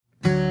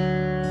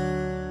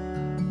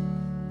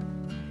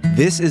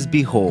This is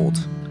Behold,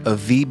 a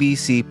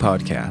VBC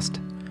podcast.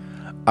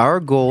 Our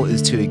goal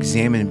is to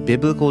examine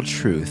biblical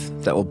truth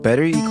that will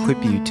better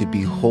equip you to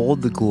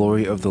behold the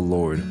glory of the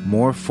Lord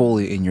more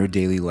fully in your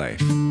daily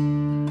life.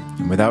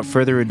 And without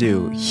further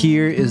ado,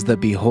 here is the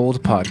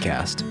Behold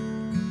podcast.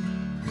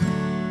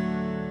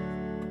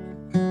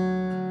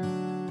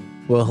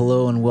 Well,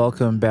 hello and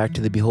welcome back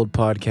to the Behold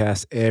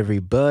podcast,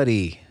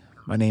 everybody.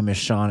 My name is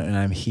Sean, and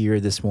I'm here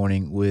this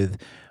morning with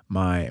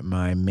my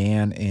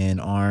man in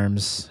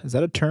arms. Is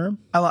that a term?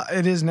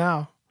 It is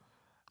now.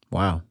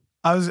 Wow.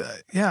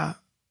 Man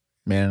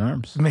Man in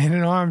arms.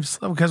 in arms,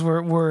 because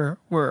we're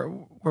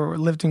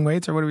lifting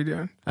weights, or what are we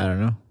doing? I don't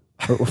know.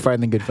 We're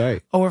fighting the good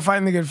fight. Oh, we're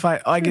fighting the good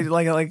fight.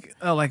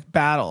 Like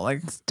battle.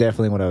 Like, It's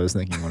definitely what I was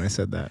thinking when I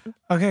said that.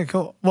 okay,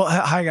 cool. Well,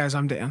 hi guys,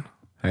 I'm Dan.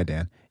 Hi,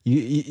 Dan.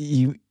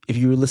 You if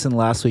you listened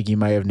last week, you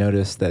might have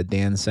noticed that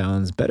Dan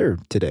sounds better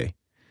today.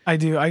 I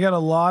do. I got a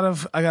lot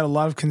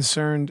of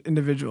concerned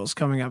individuals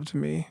coming up to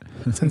me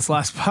since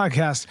last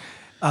podcast.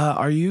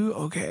 Are you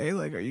okay?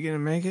 Like, are you gonna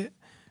make it?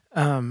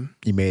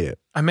 You made it.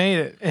 I made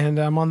it, and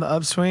I'm on the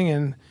upswing,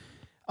 and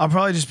I'll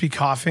probably just be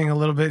coughing a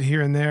little bit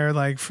here and there,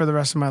 like, for the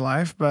rest of my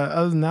life. But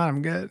other than that,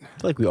 I'm good. I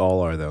feel like we all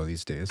are, though,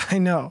 these days. I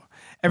know.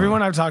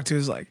 Everyone I've talked to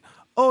is like,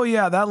 "Oh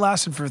yeah, that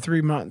lasted for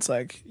 3 months.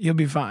 Like, you'll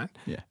be fine."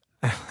 Yeah.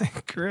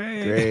 Like,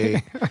 great.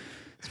 Great.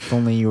 If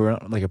only you were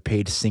like a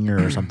paid singer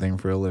or something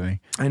for a living.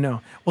 I know.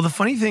 Well, the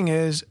funny thing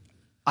is,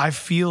 I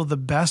feel the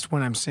best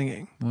when I'm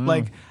singing.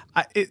 Like,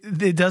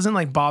 it doesn't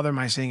like bother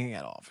my singing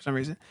at all for some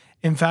reason.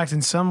 In fact,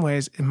 in some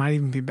ways, it might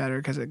even be better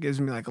because it gives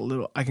me like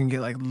I can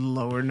get like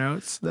lower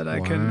notes that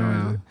I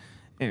can.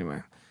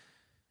 Anyway,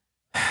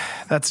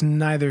 that's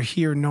neither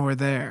here nor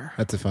there.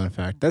 That's a fun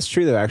fact. That's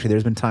true, though. Actually,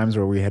 there's been times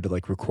where we had to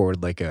like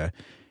record like a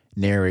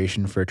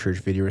narration for a church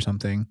video or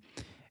something.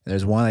 And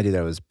there's one I did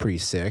that was pretty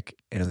sick,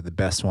 and it was like the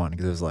best one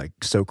because it was like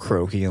so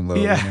croaky and low.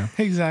 Yeah, you know?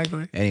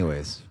 exactly.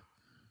 Anyways,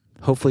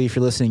 hopefully if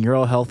you're listening, you're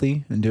all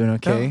healthy and doing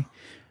okay. Yeah.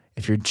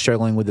 If you're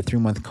struggling with a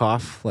 3-month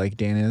cough like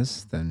Dan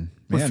is, then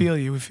man, We feel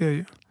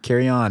you.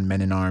 carry on,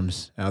 men in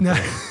arms out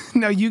there.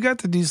 No, you got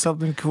to do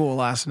something cool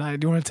last night.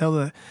 Do you want to tell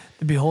the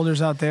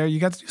beholders out there? You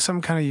got to do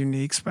something kind of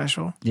unique,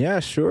 special.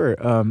 Yeah, sure.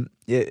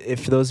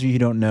 If for those of you who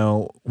don't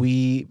know,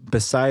 we,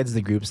 besides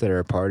the groups that are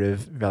a part of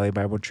Valley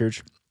Bible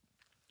Church,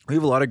 we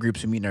have a lot of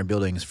groups who meet in our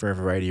buildings for a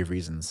variety of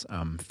reasons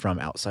from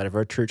outside of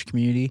our church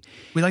community.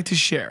 We like to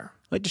share.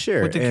 With the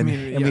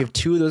community. And we have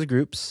 2 of those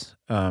groups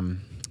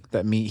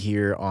that meet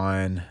here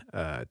on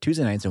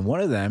Tuesday nights, and one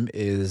of them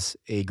is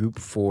a group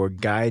for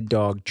guide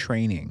dog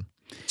training.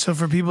 So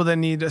for people that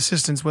need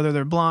assistance, whether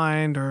they're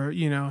blind or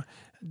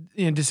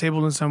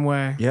disabled in some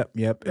way. Yep.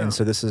 Yeah. And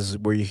so this is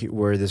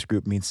where this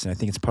group meets, and I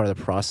think it's part of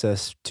the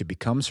process to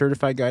become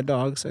certified guide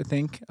dogs, I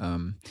think.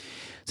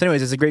 So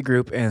anyways, it's a great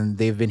group, and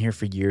they've been here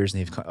for years,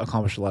 and they've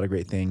accomplished a lot of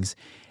great things.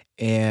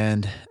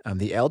 And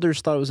the elders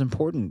thought it was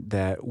important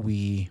that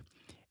we,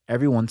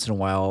 every once in a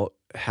while,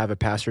 have a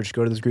pastor just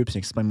go to those groups and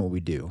explain what we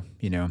do,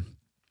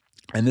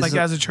 And this like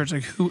as a church,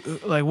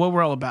 like what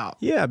we're all about.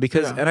 Yeah,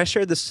 because, and I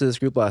shared this to this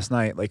group last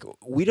night, like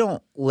we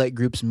don't let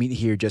groups meet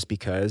here just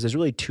because. There's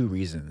really 2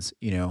 reasons,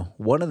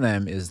 One of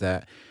them is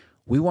that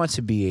we want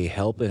to be a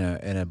help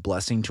and a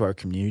blessing to our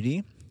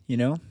community,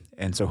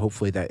 And so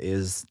hopefully that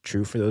is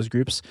true for those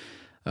groups.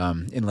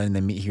 In letting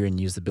them meet here and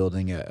use the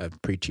building at a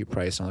pretty cheap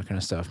price and all that kind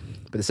of stuff.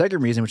 But the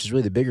second reason, which is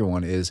really the bigger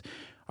one, is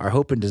our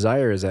hope and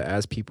desire is that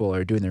as people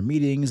are doing their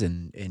meetings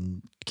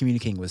and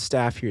communicating with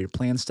staff here to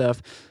plan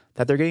stuff,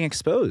 that they're getting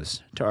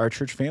exposed to our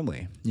church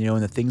family,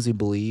 and the things we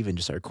believe and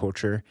just our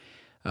culture.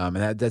 And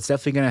that's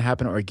definitely going to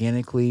happen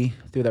organically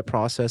through that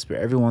process. But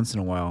every once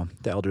in a while,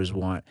 the elders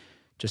want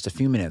just a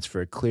few minutes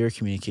for a clear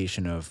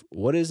communication of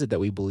what is it that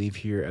we believe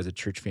here as a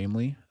church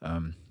family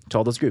to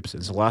all those groups.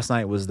 And so last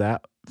night was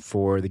that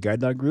for the guide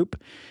dog group.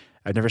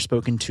 I've never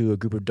spoken to a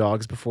group of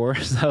dogs before,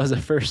 so that was the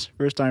first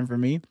time for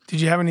me.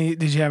 Did you have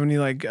any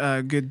like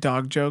good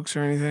dog jokes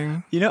or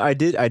anything? I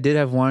did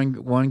have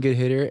one good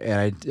hitter,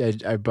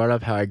 and I brought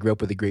up how I grew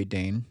up with a Great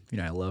Dane.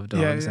 I love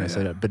dogs, and I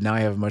said, but now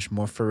I have a much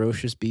more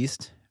ferocious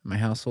beast in my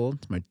household.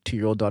 It's my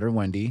 2-year-old daughter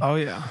Wendy. Oh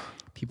yeah,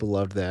 people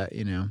loved that,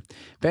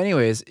 But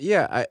anyways,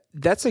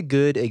 that's a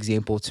good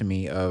example to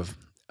me of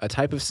a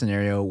type of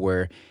scenario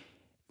where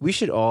we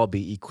should all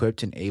be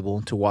equipped and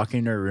able to walk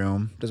into a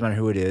room, doesn't matter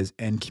who it is,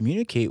 and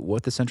communicate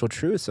what the central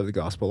truths of the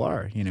gospel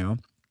are,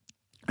 And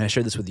I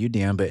shared this with you,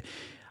 Dan, but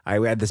I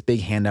had this big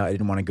handout. I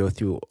didn't want to go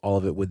through all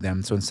of it with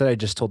them. So instead, I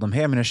just told them,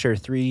 hey, I'm going to share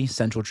 3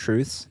 central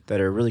truths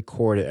that are really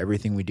core to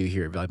everything we do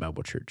here at Valley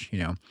Bible Church,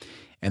 And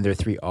there are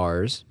 3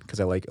 R's because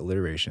I like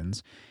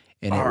alliterations.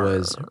 And it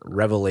was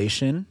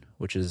revelation,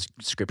 which is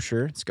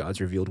scripture. It's God's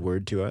revealed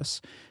word to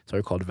us. So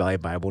we're called Valley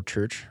Bible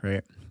Church,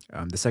 right?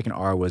 The second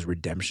R was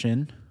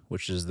redemption,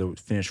 which is the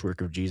finished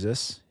work of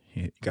Jesus,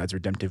 God's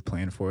redemptive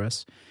plan for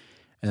us.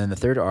 And then the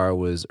third R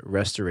was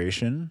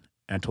restoration.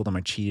 And I told them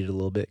I cheated a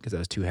little bit because that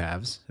was 2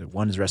 halves.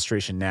 One is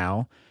restoration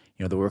now,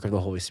 the work of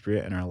the Holy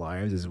Spirit in our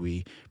lives as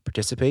we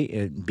participate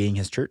in being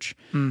His church.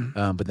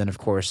 But then, of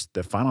course,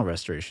 the final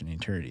restoration,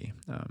 eternity.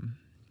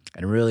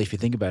 And really, if you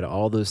think about it,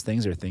 all those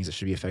things are things that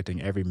should be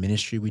affecting every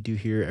ministry we do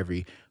here,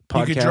 every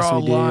podcast You could draw a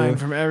we do. line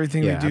from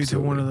everything Yeah, we do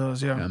absolutely. to one of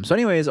those. Yeah. So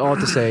anyways, all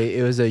to say,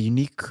 it was a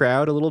unique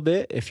crowd a little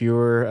bit. If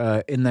you're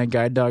in that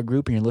guide dog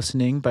group and you're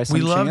listening by some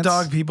We chance. love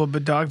dog people,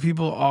 but dog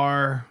people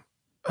are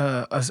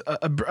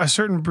a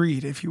certain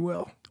breed, if you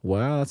will.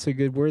 Wow, that's a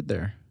good word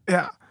there.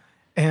 Yeah.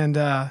 And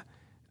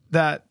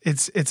that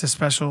it's a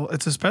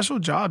special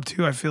job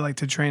too, I feel like,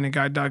 to train a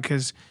guide dog,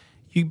 because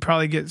you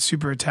probably get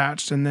super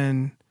attached and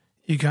then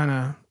you kind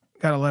of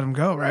got to let them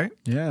go, right?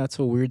 Yeah, that's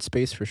a weird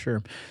space for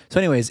sure. So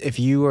anyways, if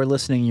you are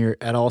listening, you're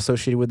at all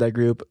associated with that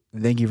group,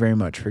 thank you very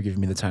much for giving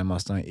me the time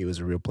last night. It was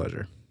a real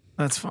pleasure.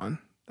 That's fun.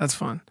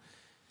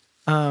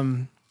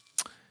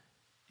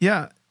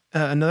 Yeah.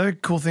 Another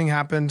cool thing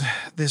happened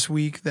this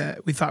week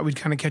that we thought we'd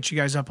kind of catch you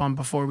guys up on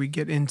before we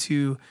get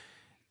into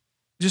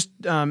just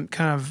kind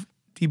of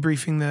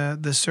debriefing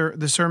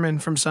the sermon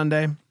from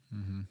Sunday.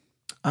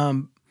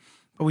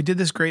 But we did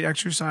this great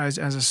exercise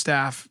as a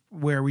staff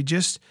where we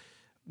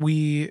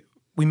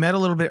met a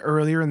little bit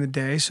earlier in the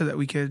day so that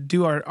we could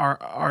do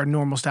our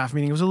normal staff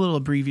meeting. It was a little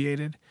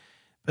abbreviated,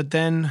 but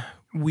then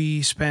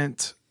we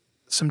spent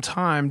some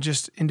time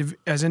just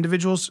as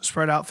individuals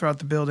spread out throughout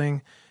the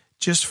building,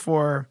 just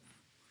for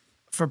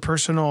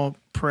personal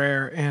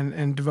prayer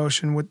and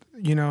devotion with,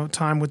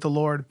 time with the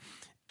Lord,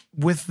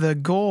 with the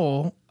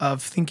goal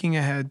of thinking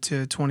ahead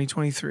to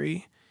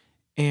 2023.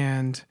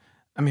 And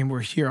I mean, we're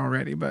here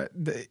already, but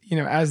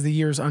as the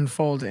year's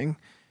unfolding,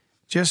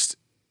 just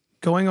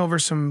going over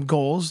some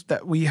goals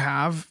that we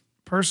have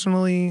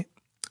personally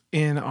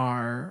in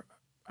our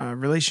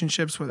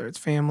relationships, whether it's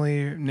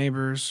family,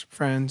 neighbors,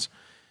 friends,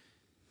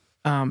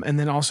 and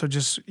then also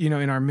just,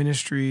 in our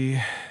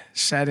ministry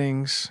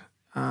settings.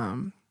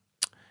 And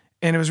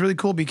it was really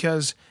cool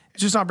because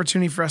it's just an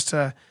opportunity for us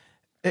to,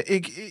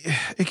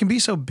 it can be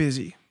so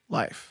busy,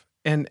 life.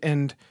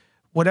 And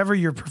whatever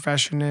your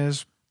profession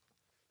is,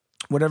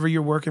 whatever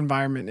your work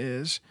environment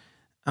is,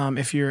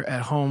 if you're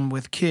at home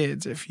with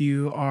kids, if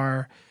you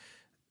are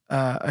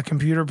a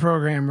computer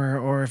programmer,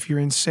 or if you're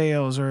in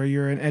sales, or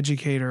you're an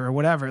educator, or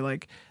whatever,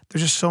 like,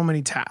 there's just so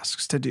many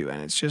tasks to do.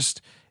 And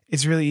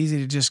it's really easy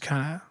to just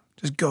kind of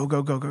just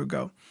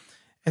go.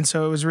 And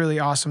so it was really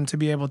awesome to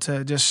be able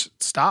to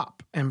just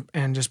stop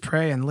and just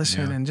pray and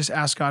listen and just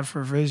ask God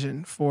for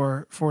vision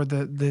for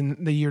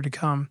the year to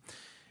come.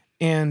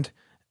 And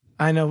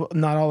I know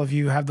not all of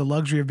you have the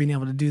luxury of being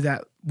able to do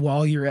that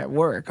while you're at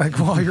work, like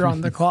while you're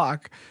on the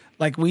clock,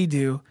 like we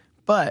do.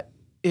 But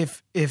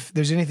if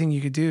there's anything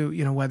you could do,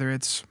 whether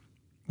it's,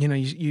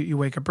 you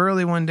wake up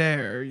early one day,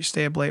 or you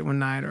stay up late one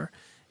night, or,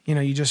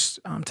 you just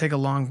take a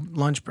long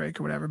lunch break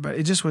or whatever. But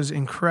it just was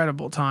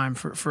incredible time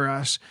for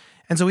us.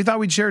 And so we thought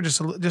we'd share just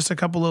a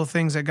couple little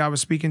things that God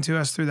was speaking to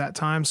us through that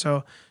time.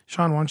 So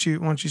Sean, why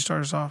don't you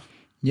start us off?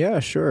 Yeah,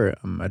 sure.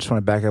 I just want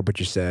to back up what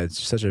you said.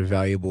 It's such a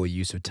valuable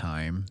use of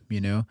time,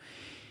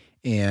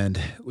 and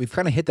we've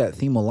kind of hit that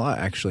theme a lot,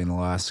 actually, in the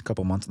last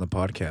couple months on the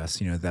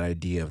podcast, that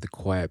idea of the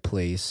quiet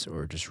place,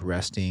 or just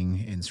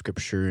resting in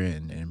scripture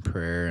and in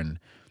prayer, and,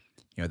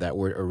 that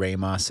word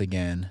eremos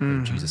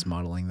again, Jesus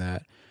modeling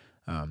that.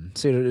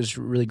 So it was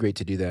really great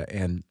to do that.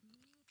 And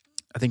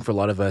I think for a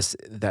lot of us,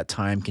 that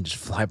time can just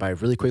fly by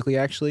really quickly,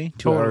 actually.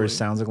 2 hours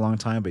sounds like a long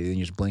time, but then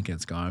you just blink and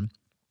it's gone.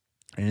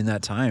 And in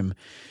that time,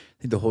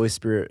 I think the Holy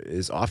Spirit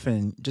is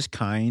often just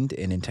kind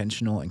and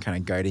intentional and kind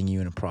of guiding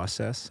you in a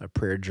process, a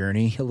prayer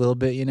journey a little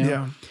bit,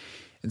 Yeah.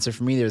 And so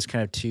for me, there was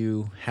kind of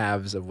two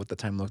halves of what the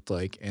time looked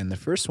like. And the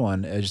first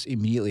one, just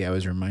immediately I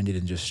was reminded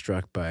and just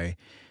struck by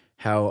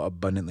how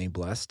abundantly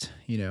blessed,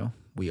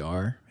 we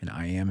are, and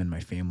I am, and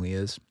my family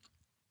is.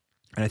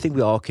 And I think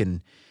we all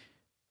can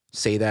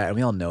say that, and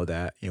we all know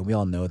that. We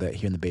all know that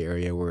here in the Bay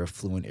Area, we're a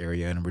affluent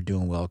area, and we're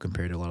doing well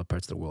compared to a lot of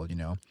parts of the world,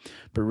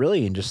 But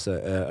really, in just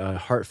a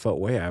heartfelt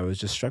way, I was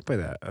just struck by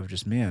that, of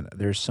just, man,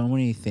 there's so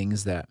many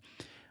things that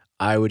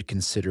I would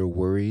consider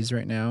worries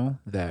right now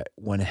that,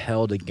 when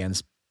held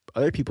against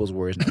other people's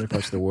worries in other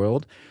parts of the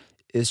world,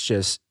 it's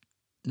just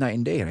night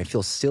and day. And I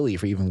feel silly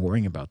for even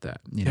worrying about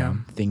that,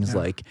 Things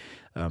like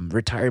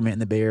retirement in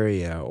the Bay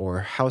Area, or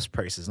house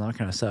prices and all that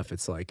kind of stuff.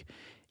 It's like,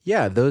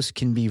 yeah, those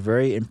can be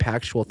very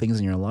impactful things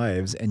in your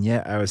lives. And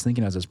yet I was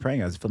thinking as I was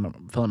praying, I was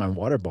filling my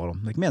water bottle.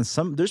 Like, man,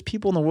 there's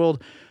people in the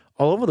world,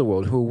 all over the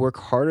world, who work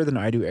harder than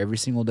I do every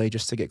single day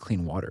just to get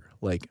clean water.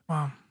 Like,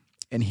 wow.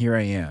 And here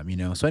I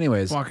am, So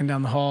anyways. Walking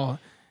down the hall,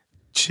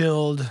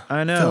 chilled,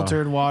 I know,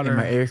 filtered water. In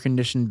my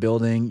air-conditioned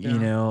building,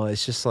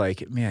 it's just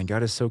like, man,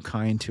 God is so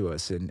kind to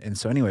us. And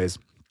so anyways,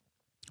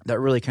 that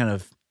really kind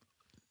of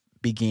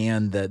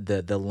began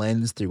the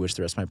lens through which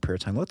the rest of my prayer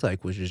time looked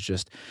like, which is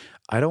just,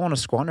 I don't want to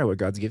squander what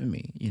God's given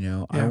me.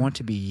 I want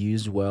to be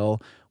used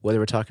well, whether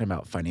we're talking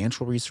about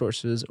financial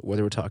resources,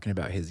 whether we're talking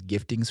about his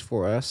giftings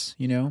for us,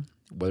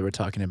 whether we're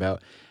talking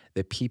about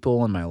the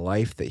people in my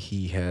life that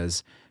he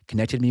has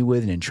connected me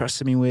with and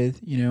entrusted me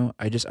with.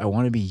 I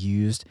want to be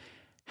used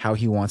how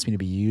he wants me to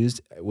be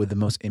used, with the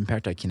most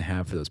impact I can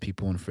have for those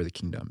people and for the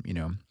kingdom,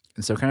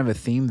 And so kind of a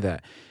theme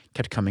that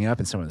kept coming up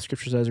in some of the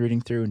scriptures I was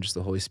reading through, and just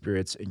the Holy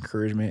Spirit's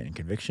encouragement and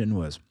conviction,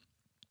 was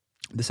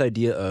this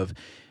idea of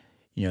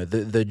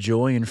the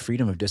joy and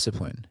freedom of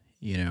discipline,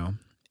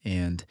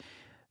 and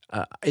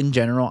in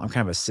general, I'm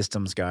kind of a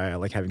systems guy. I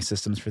like having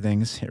systems for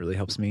things. It really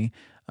helps me.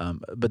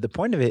 But the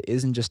point of it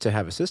isn't just to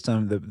have a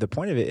system. The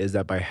point of it is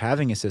that by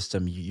having a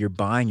system, you're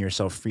buying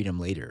yourself freedom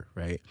later,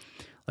 right?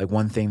 Like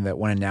one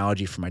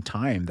analogy for my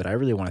time that I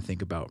really want to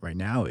think about right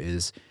now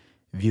is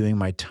viewing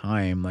my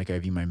time like I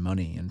view my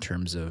money in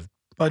terms of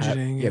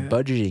budgeting,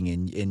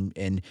 budgeting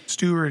and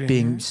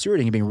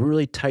stewarding and being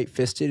really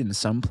tight-fisted in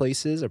some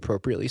places,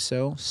 appropriately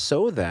so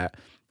that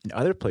in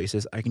other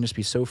places I can just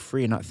be so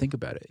free and not think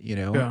about it,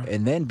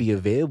 and then be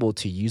available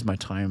to use my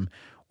time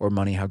or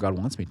money how God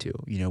wants me to,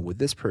 with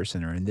this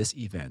person or in this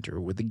event or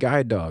with the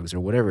guide dogs or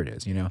whatever it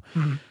is,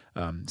 Mm-hmm.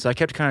 So I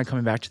kept kind of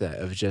coming back to that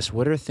of just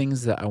what are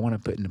things that I want to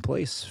put into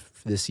place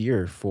this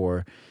year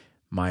for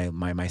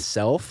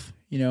myself,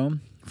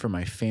 for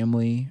my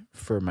family,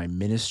 for my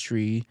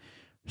ministry,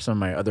 some of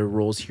my other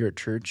roles here at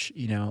church,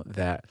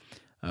 that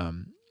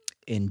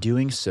in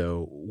doing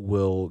so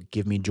will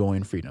give me joy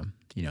and freedom,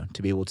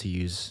 to be able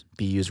to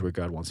be used where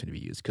God wants me to be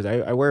used. Because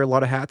I wear a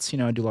lot of hats,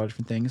 I do a lot of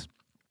different things.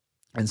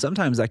 And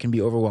sometimes that can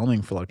be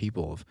overwhelming for a lot of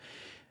people.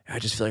 I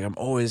just feel like I'm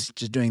always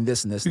just doing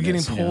this and this. You're and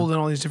getting pulled in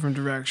all these different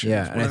directions.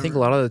 Yeah, and I think a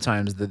lot of the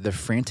times the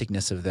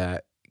franticness of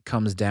that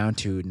comes down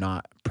to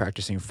not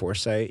practicing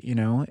foresight,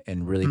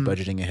 and really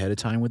budgeting ahead of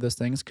time with those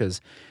things.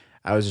 Because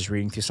I was just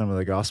reading through some of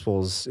the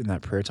Gospels in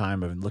that prayer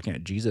time of looking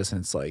at Jesus,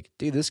 and it's like,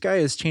 dude, this guy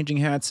is changing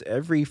hats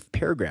every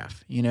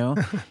paragraph,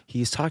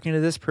 He's talking to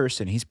this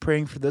person. He's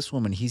praying for this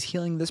woman. He's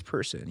healing this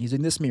person. He's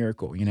doing this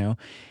miracle, And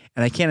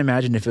I can't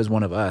imagine if it was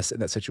one of us in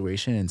that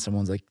situation and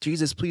someone's like,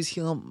 Jesus, please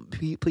heal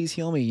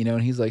me,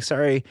 and he's like,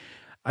 sorry,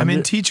 I'm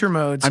in teacher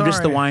mode. Sorry. I'm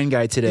just the wine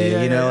guy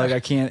today, Yeah. like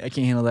I can't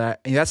handle that.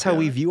 And that's how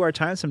we view our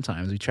time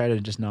sometimes. We try to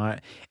just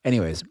not.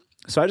 Anyways,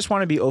 so I just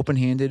want to be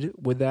open-handed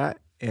with that.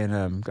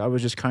 And God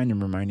was just kind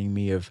of reminding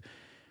me of,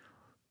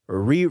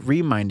 or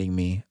reminding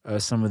me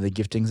of some of the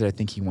giftings that I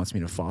think He wants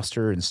me to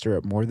foster and stir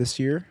up more this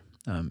year.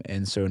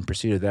 And so in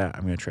pursuit of that,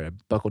 I'm going to try to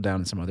buckle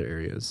down in some other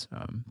areas.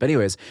 But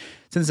anyways,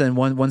 since then,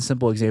 one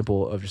simple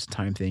example of just a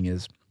time thing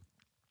is,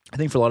 I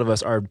think for a lot of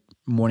us, our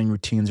morning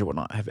routines or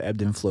whatnot have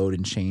ebbed and flowed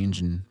and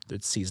changed, and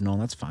it's seasonal,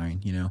 and that's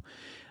fine,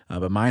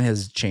 But mine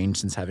has changed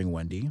since having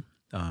Wendy.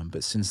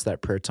 But since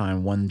that prayer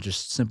time, one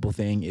just simple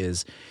thing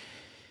is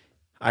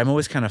I'm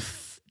always kind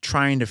of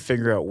trying to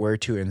figure out where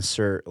to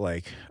insert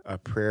like a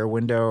prayer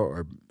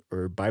window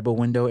or Bible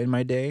window in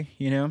my day,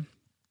 And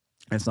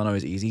it's not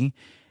always easy.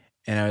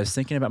 And I was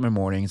thinking about my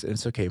mornings, and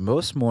it's okay.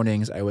 Most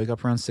mornings I wake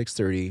up around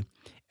 6:30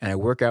 and I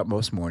work out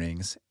most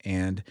mornings,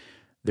 and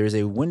there's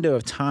a window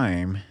of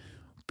time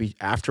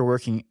after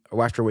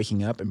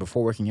waking up and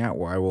before working out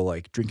where I will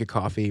like drink a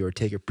coffee or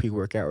take a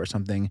pre-workout or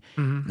something,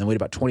 and then wait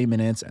about 20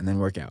 minutes and then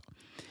work out.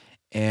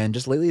 And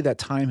just lately that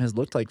time has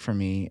looked like for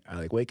me, I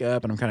like wake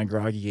up and I'm kind of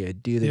groggy, I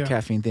do the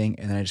caffeine thing,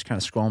 and then I just kind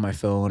of scroll on my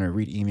phone or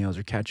read emails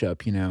or catch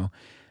up,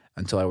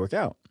 until I work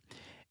out.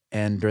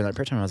 And during that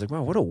prayer time, I was like,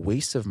 wow, what a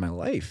waste of my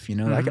life.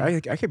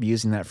 I could be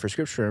using that for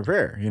scripture and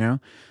prayer,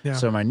 Yeah.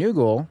 So my new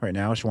goal right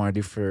now, which I want to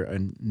do for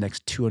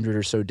next 200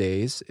 or so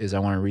days, is I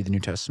want to read the New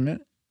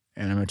Testament.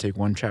 And I'm going to take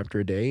one chapter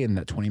a day in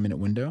that 20-minute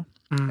window,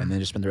 and then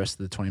just spend the rest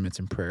of the 20 minutes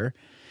in prayer.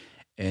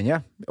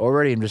 And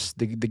already I'm just,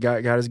 the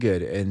God is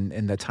good.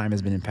 And that time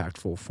has been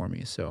impactful for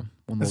me. So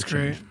that's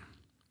great. It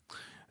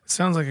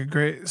sounds like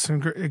some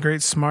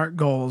great SMART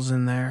goals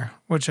in there,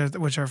 which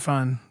are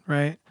fun,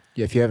 right?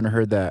 Yeah, if you haven't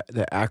heard that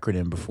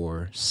acronym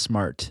before,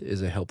 SMART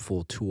is a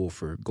helpful tool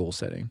for goal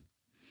setting.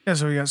 Yeah,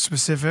 so we got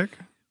specific,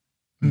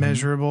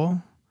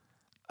 measurable,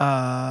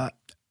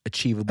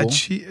 achievable,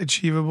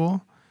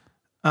 achievable,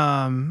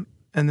 and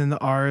then the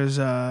R is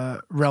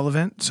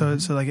relevant. So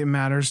so like it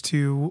matters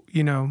to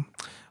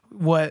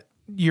what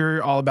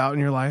you're all about in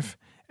your life,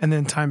 and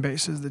then time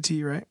based is the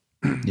T, right?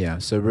 Yeah.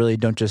 So really,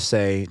 don't just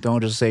say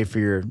for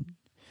your,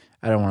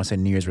 I don't want to say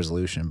New Year's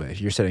resolution, but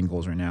if you're setting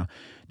goals right now,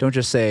 don't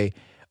just say,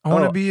 I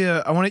want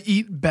to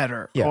eat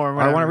better. Yeah, or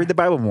I want to read the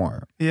Bible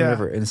more. Yeah.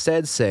 Whatever.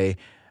 Instead, say,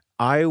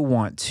 I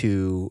want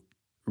to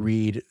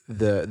read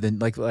the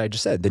like I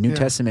just said, the New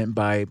Testament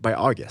by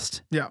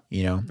August. Yeah.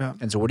 Yeah.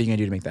 And so, what are you going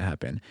to do to make that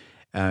happen?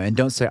 And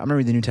don't say, I'm going to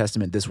read the New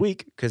Testament this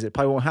week, because it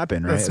probably won't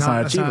happen, right? It's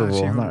not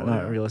achievable.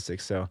 Not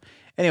realistic. So,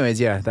 anyways,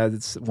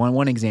 that's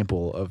one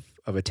example of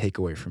a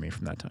takeaway for me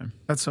from that time.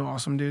 That's so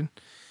awesome, dude.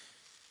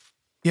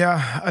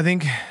 Yeah, I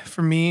think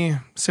for me,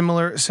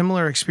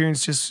 similar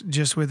experience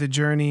just with the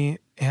journey,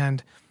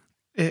 and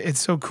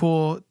it's so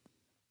cool.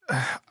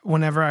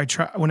 Whenever I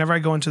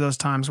go into those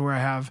times where I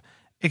have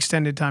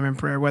extended time in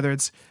prayer, whether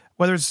it's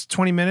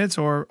 20 minutes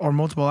or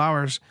multiple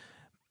hours,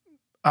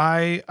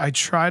 I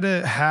try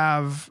to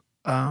have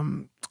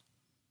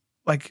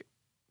like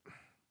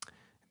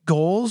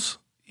goals,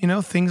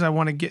 things I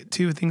want to get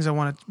to, things I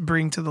want to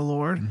bring to the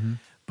Lord,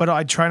 but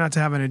I try not to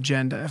have an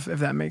agenda, if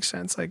that makes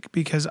sense. Like,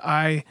 because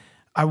I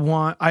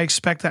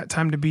expect that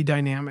time to be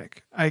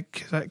dynamic.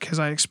 Because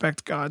I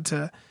expect God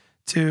to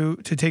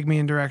take me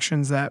in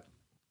directions that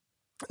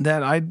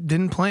I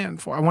didn't plan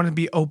for. I want to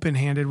be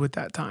open-handed with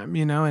that time,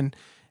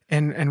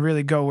 and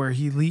really go where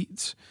He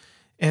leads.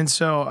 And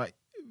so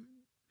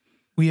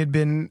we had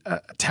been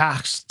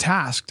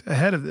tasked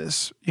ahead of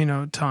this,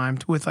 time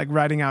with like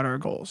writing out our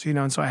goals,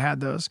 and so I had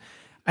those.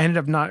 I ended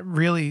up not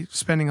really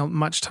spending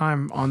much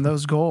time on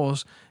those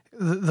goals.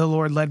 The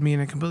Lord led me in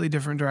a completely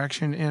different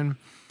direction, and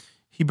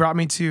He brought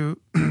me to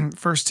 1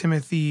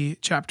 Timothy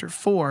chapter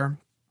 4.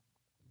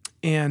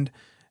 And,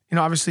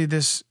 obviously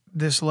this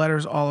letter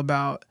is all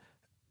about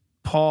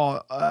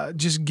Paul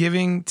just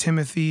giving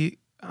Timothy,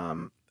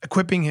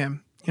 equipping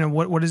him.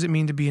 What does it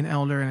mean to be an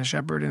elder and a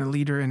shepherd and a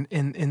leader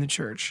in the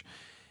church?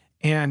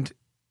 And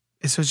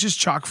so it's just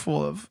chock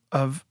full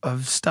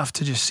of stuff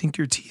to just sink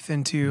your teeth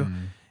into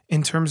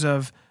in terms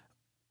of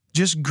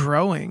just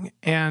growing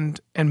and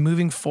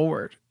moving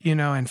forward,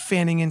 and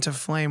fanning into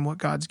flame what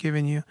God's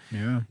given you.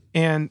 Yeah.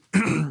 And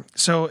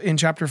so in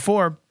chapter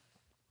 4,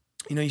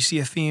 you see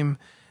a theme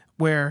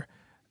where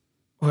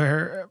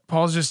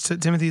Paul's just to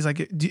Timothy's like,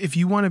 if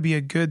you want to be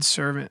a good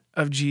servant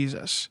of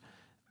Jesus,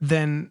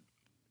 then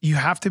you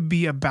have to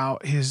be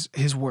about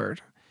his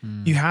word.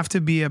 You have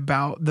to be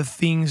about the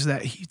things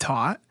that he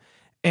taught.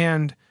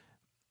 And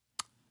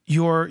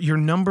your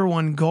number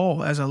one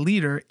goal as a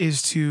leader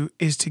is to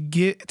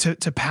get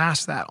to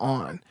pass that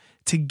on,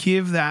 to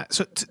give that,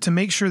 so to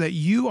make sure that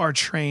you are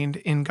trained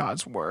in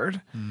God's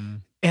word,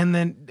 and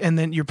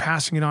then you're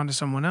passing it on to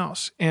someone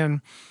else.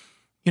 And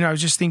I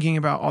was just thinking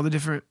about all the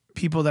different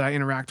people that I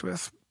interact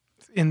with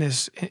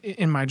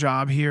in my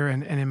job here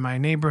and in my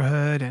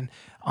neighborhood and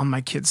on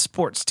my kids'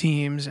 sports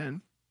teams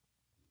and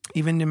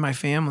even in my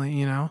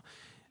family,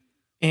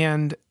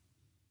 and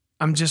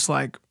I'm just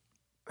like,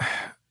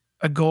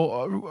 a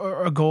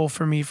goal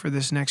for me for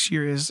this next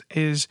year is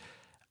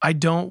I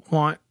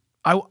want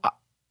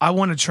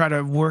to try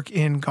to work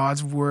in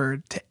God's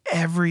word to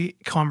every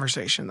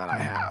conversation that I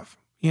have.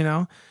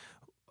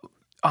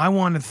 I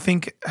want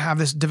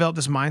to develop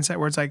this mindset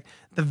where it's like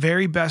the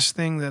very best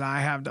thing that I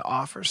have to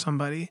offer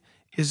somebody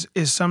is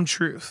some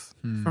truth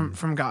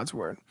from God's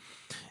word.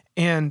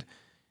 And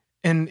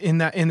in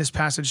this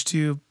passage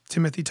too,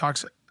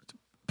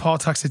 Paul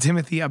talks to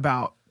Timothy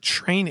about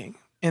training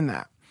in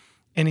that.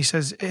 And he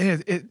says,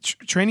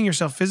 training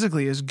yourself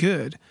physically is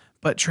good,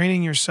 but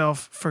training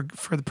yourself for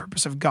the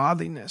purpose of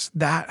godliness,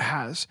 that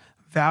has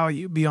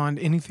value beyond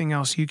anything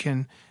else you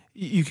can,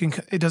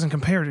 it doesn't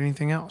compare to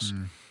anything else.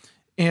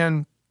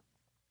 And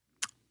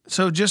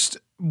so just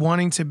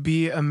wanting to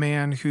be a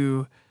man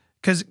who,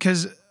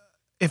 because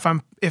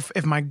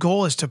if my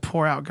goal is to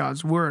pour out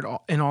God's word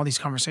in all these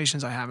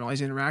conversations I have and all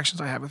these interactions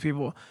I have with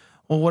people,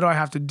 well, what do I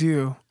have to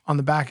do on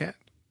the back end?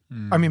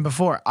 I mean,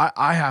 before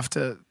I have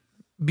to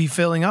be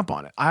filling up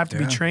on it. I have to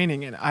be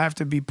training in it. I have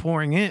to be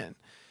pouring in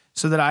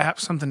so that I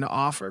have something to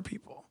offer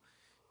people.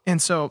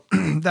 And so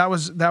that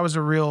was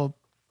a real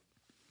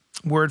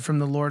word from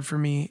the Lord for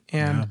me.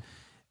 And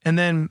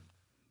then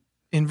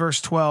in verse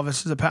 12,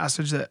 this is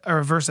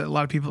a verse that a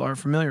lot of people are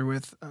familiar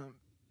with.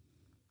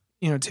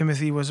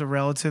 Timothy was a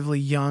relatively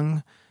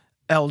young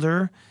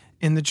elder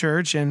in the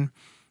church, and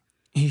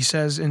he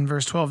says in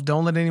verse 12,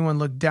 "Don't let anyone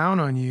look down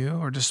on you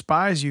or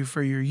despise you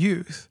for your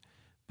youth,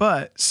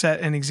 but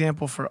set an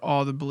example for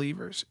all the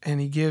believers."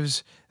 And he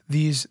gives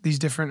these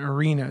different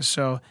arenas.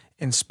 So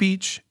in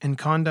speech, in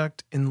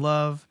conduct, in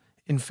love,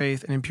 in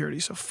faith, and in purity.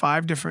 So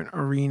 5 different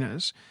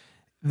arenas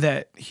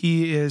that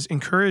he is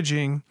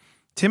encouraging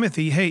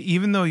Timothy, hey,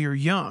 even though you're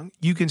young,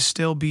 you can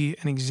still be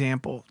an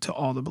example to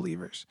all the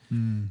believers.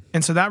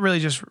 And so that really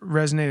just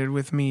resonated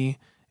with me.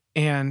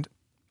 And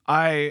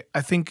I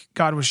think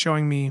God was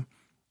showing me,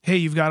 hey,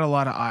 you've got a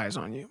lot of eyes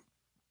on you.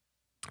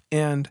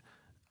 And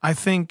I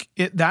think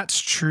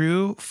that's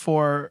true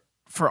for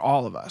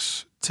all of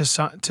us to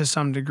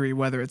some degree,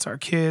 whether it's our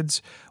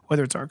kids,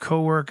 whether it's our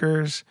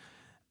coworkers.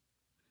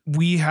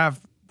 It's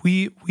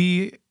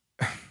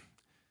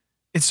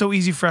so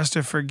easy for us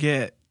to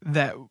forget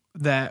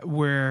that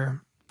we're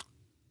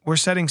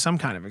setting some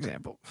kind of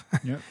example,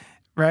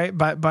 right?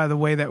 By the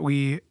way that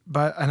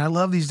and I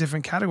love these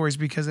different categories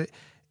because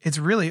it's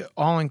really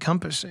all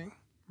encompassing,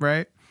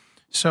 right?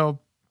 So,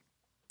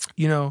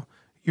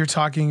 you're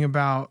talking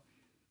about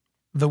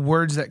the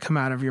words that come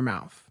out of your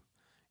mouth.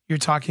 You're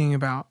talking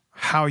about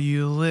how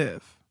you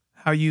live,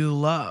 how you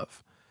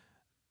love,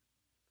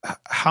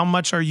 how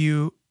much are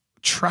you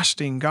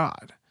trusting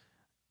God,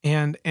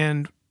 and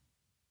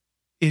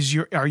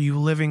are you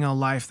living a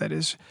life that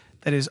is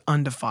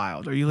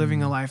undefiled? Are you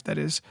living a life that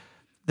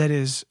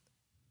is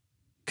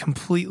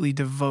completely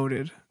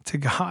devoted to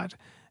God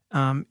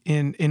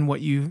in what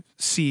you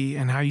see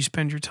and how you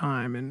spend your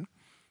time and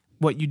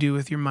what you do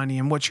with your money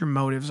and what your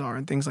motives are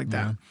and things like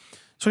that.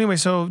 So anyway,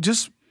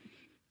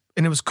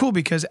 and it was cool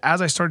because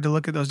as I started to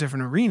look at those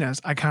different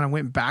arenas, I kind of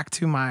went back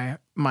to my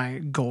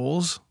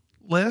goals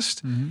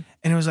list, and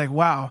it was like,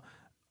 wow,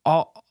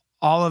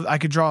 I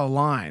could draw a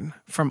line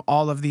from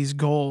all of these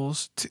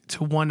goals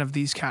to one of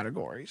these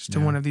categories, to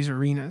one of these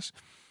arenas.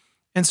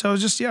 And so it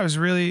was just, it was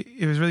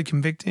really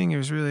convicting. It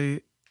was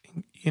really,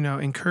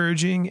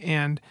 encouraging.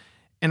 And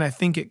I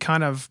think it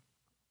kind of,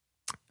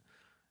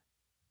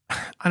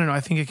 I don't know,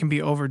 I think it can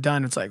be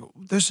overdone. It's like,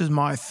 this is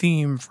my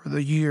theme for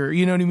the year.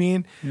 You know what I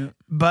mean? Yeah.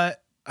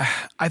 But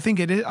I think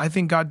it is. I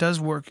think God does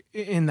work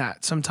in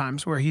that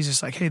sometimes, where He's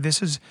just like, hey,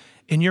 this is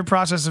in your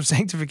process of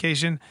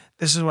sanctification.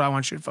 This is what I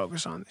want you to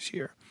focus on this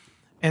year.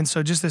 And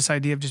so just this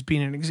idea of just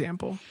being an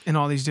example in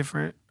all these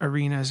different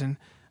arenas. And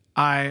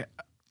I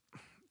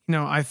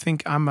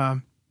think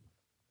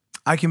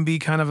I can be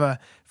kind of a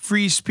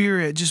free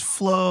spirit, just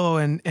flow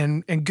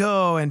and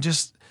go and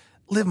just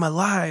live my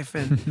life.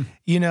 And,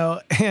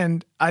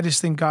 and I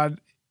just think God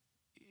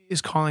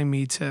is calling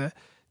me to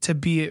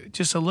be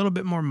just a little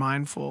bit more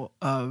mindful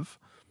of,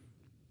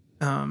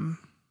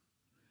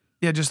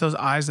 just those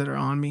eyes that are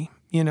on me,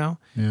 Yeah.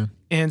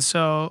 And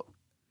so,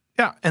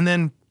 and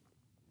then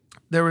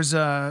there was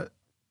I'll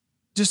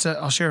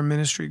share a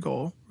ministry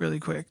goal really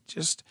quick,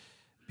 just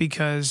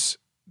because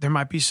there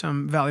might be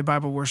some Valley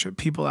Bible Worship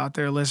people out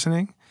there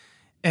listening.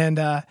 And,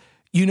 the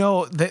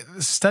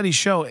studies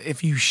show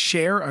if you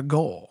share a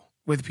goal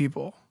with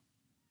people,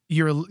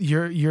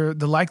 the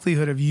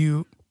likelihood of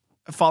you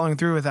following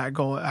through with that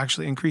goal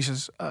actually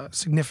increases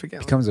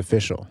significantly. Becomes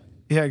official.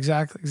 Yeah,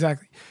 exactly.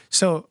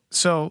 So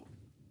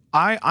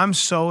I'm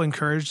so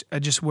encouraged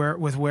at just where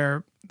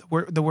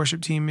the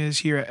worship team is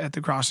here at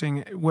the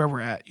Crossing, where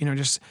we're at.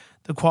 Just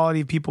the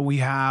quality of people we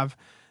have,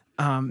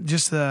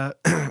 just the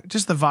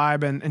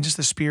vibe and just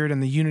the spirit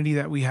and the unity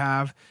that we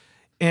have,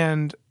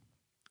 and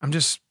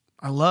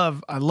I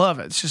love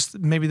it. It's just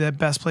maybe the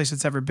best place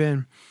it's ever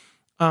been.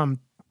 But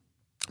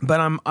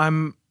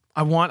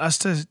I want us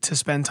to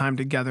spend time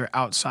together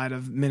outside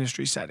of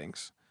ministry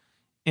settings.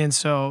 And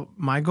so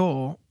my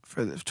goal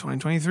for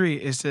 2023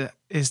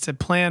 is to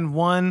plan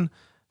one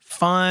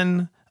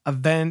fun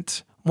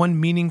event, one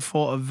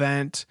meaningful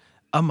event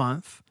a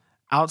month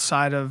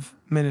outside of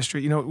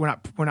ministry.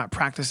 We're not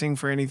practicing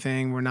for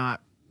anything. We're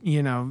not,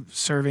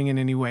 serving in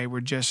any way.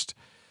 We're just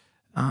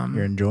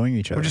you're enjoying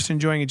each other. We're just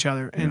enjoying each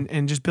other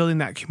and just building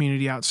that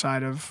community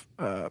outside of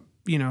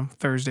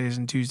Thursdays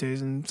and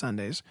Tuesdays and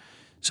Sundays.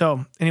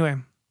 So anyway,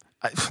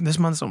 this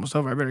month's almost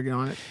over. I better get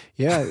on it.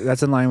 Yeah,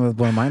 that's in line with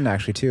one of mine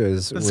actually too.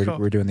 Is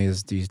we're doing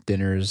these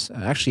dinners.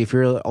 Actually, if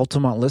you're an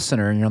Altamont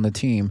listener and you're on the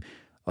team,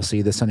 I'll see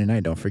you this Sunday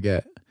night. Don't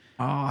forget.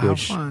 Oh, how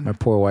fun! My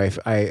poor wife.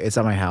 It's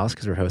at my house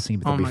because we're hosting,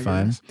 but it'll be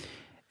fun. Goodness.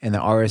 And the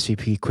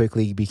RSVP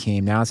quickly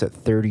became, now it's at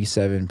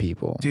 37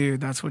 people. Dude,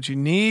 that's what you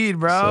need,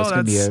 bro. So it's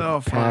that's be a so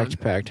fun.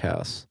 Packed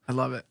house. I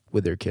love it.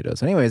 With their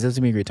kiddos. Anyways, that's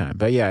going to be a great time.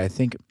 But yeah, I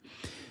think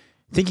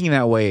thinking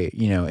that way,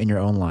 in your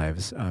own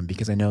lives,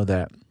 because I know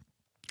that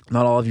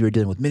not all of you are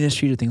dealing with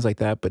ministry or things like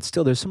that, but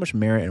still there's so much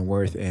merit and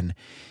worth in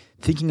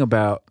thinking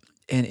about,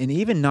 and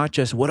even not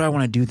just what do I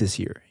want to do this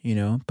year,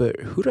 but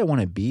who do I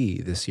want to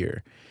be this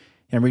year?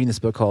 And I'm reading this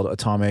book called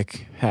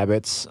Atomic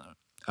Habits.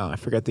 I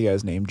forget the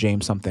guy's name,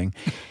 James something.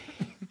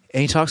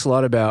 And he talks a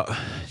lot about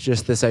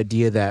just this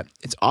idea that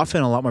it's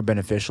often a lot more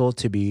beneficial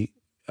to be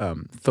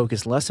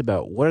focused less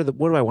about what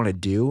do I want to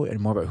do and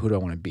more about who do I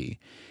want to be.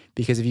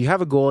 Because if you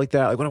have a goal like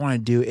that, like what I want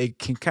to do, it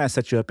can kind of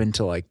set you up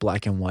into like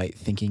black and white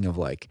thinking of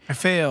like I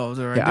failed,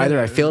 or either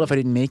I failed if I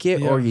didn't make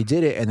it, or you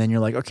did it, and then you're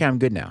like, okay, I'm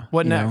good now.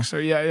 What next? Or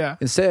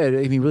Instead,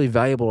 it'd be really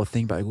valuable to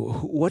think about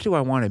like, what do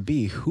I want to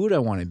be? Who do I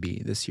want to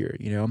be this year?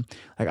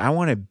 Like I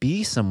want to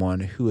be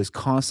someone who is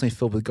constantly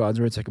filled with God's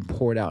word, so I can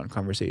pour it out in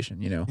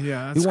conversation.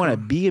 Yeah, we want to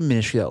be a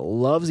ministry that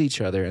loves each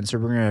other, and so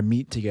we're gonna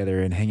meet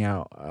together and hang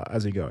out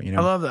as we go.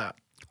 I love that.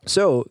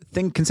 So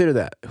consider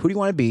that. Who do you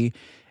want to be?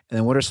 And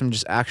then what are some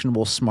just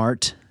actionable,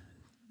 smart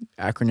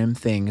acronym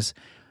things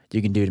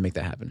you can do to make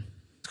that happen?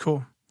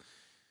 Cool.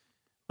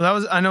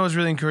 Well, I know it was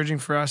really encouraging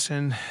for us,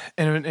 and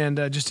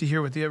just to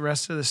hear what the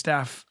rest of the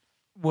staff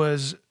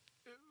was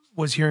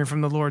hearing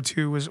from the Lord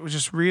too was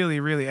just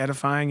really, really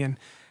edifying. And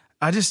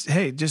I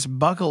just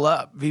buckle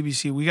up,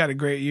 VBC. We got a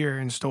great year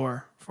in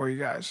store for you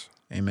guys.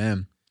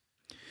 Amen.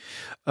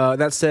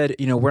 That said,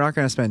 we're not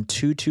going to spend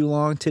too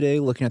long today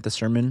looking at the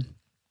sermon,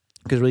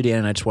 because really, Dan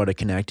and I just wanted to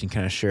connect and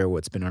kind of share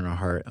what's been on our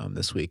heart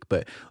this week.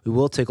 But we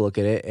will take a look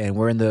at it. And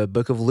we're in the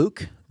book of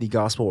Luke, the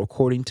gospel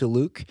according to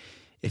Luke,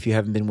 if you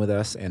haven't been with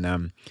us. And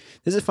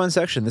this is a fun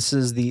section. This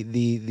is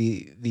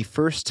the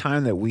first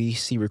time that we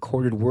see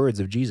recorded words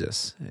of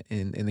Jesus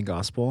in the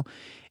gospel.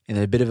 And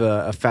a bit of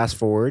a fast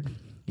forward.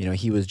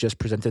 He was just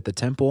presented at the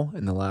temple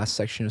in the last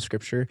section of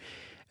scripture.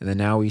 And then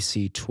now we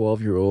see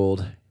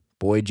 12-year-old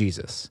boy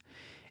Jesus.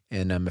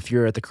 And if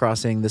you're at the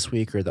Crossing this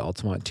week or the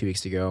Altamont 2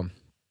 weeks ago,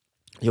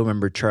 you'll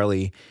remember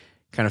Charlie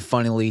kind of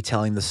funnily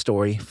telling the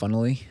story,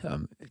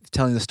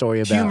 telling the story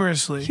about...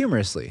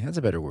 Humorously. That's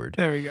a better word.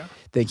 There we go.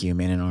 Thank you,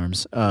 man in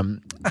arms.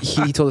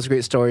 He told us a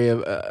great story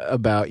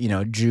about,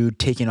 Drew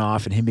taking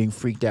off and him being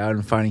freaked out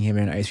and finding him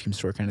in an ice cream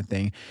store kind of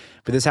thing.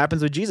 But this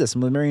happens with Jesus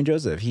and with Mary and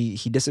Joseph. He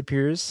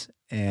disappears,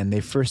 and they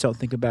first don't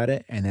think about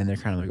it, and then they're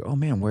kind of like, oh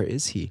man, where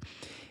is he?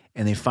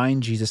 And they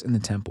find Jesus in the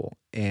temple.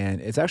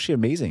 And it's actually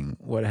amazing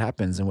what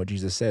happens and what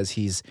Jesus says.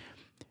 He's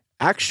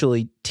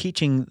actually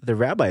teaching the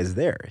rabbis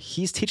there.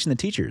 He's teaching the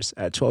teachers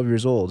at 12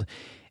 years old.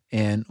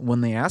 And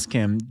when they ask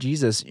him,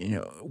 Jesus,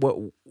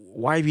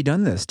 why have you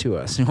done this to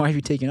us? And why have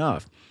you taken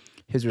off?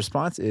 His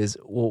response is,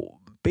 well,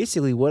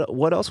 basically,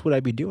 what else would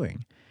I be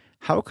doing?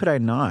 How could I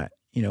not,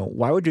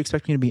 why would you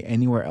expect me to be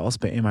anywhere else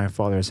but in my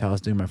Father's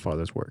house doing my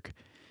Father's work?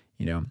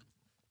 And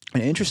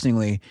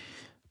interestingly,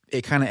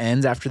 it kind of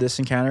ends after this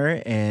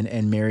encounter,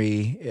 and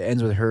Mary, it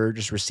ends with her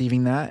just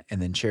receiving that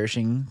and then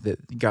cherishing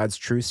God's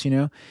truths,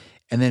 and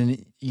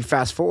then you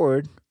fast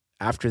forward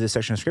after this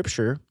section of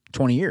scripture,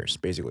 20 years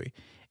basically,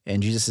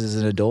 and Jesus is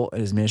an adult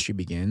and his ministry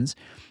begins.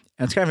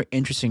 And it's kind of an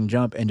interesting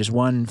jump. And just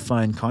one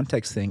fun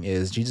context thing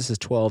is Jesus is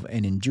 12,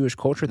 and in Jewish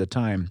culture at the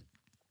time,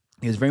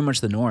 it was very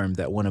much the norm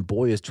that when a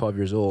boy is 12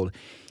 years old,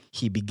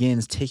 he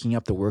begins taking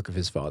up the work of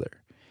his father.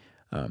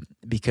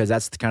 Because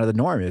that's kind of the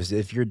norm. Is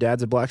if your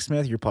dad's a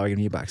blacksmith, you're probably going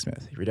to be a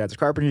blacksmith. If your dad's a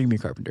carpenter, you're going to be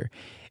a carpenter.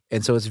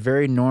 And so it's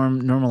very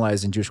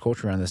normalized in Jewish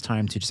culture around this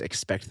time to just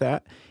expect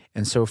that.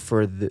 And so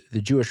for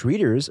the Jewish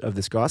readers of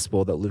this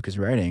gospel that Luke is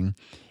writing,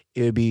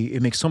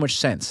 it makes so much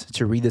sense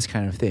to read this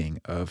kind of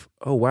thing of,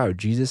 oh, wow,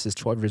 Jesus is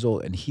 12 years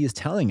old and he is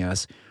telling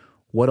us,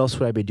 what else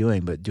would I be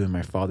doing but doing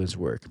my Father's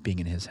work, being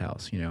in his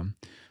house,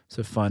 It's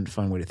a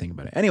fun way to think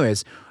about it.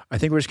 Anyways, I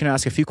think we're just going to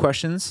ask a few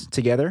questions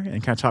together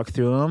and kind of talk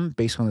through them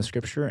based on the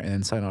scripture and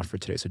then sign off for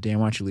today. So Dan,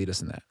 why don't you lead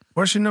us in that?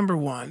 Question number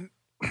 1.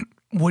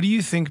 What do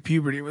you think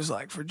puberty was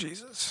like for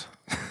Jesus?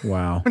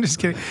 Wow. I'm just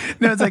kidding.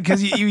 No, it's like,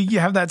 because you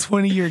have that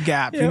 20-year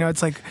gap. Yep.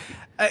 It's like,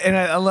 and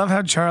I love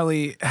how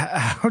Charlie,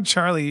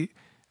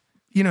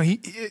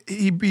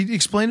 he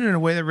explained it in a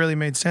way that really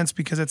made sense,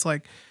 because it's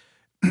like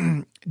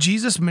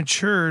Jesus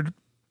matured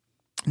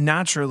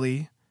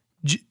naturally,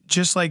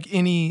 just like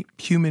any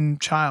human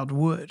child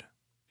would,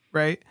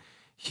 right?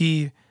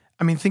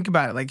 Think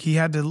about it. Like, he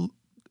had to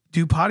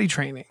do potty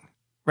training,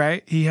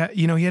 right? He had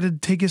to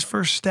take his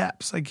first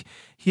steps. Like,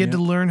 he had to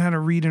learn how to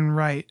read and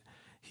write.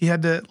 He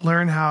had to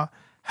learn how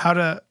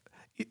to,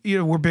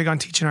 we're big on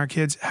teaching our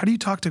kids, how do you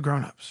talk to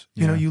grownups?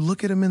 You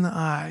look at them in the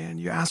eye and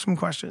you ask them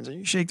questions and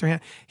you shake their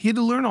hand. He had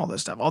to learn all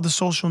this stuff, all the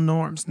social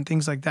norms and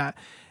things like that.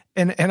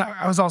 And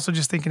I was also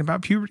just thinking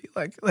about puberty,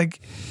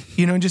 like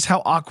just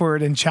how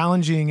awkward and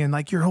challenging, and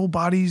like your whole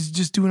body's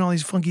just doing all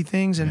these funky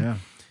things,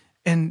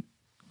 and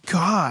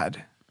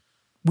God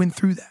went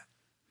through that.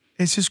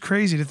 It's just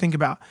crazy to think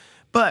about.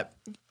 But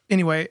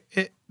anyway,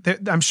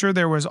 I'm sure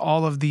there was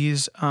all of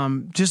these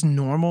just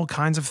normal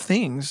kinds of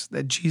things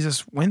that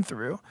Jesus went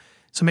through.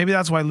 So maybe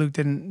that's why Luke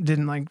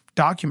didn't like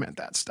document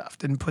that stuff,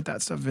 didn't put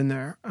that stuff in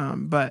there.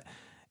 But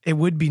it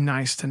would be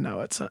nice to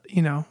know. It's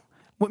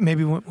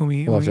maybe when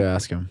we'll have to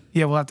ask him.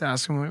 Yeah, we'll have to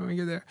ask him when we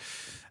get there.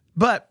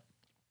 But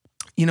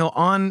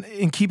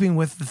in keeping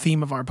with the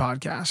theme of our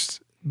podcast,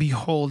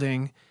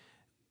 beholding,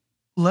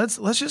 let's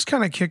just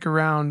kind of kick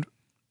around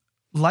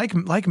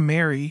like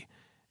Mary.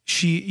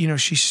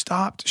 She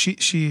stopped.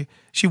 She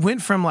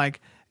went from like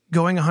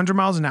going 100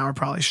 miles an hour,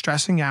 probably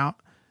stressing out,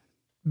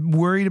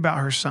 worried about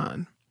her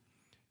son,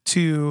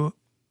 to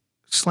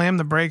slam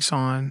the brakes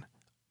on,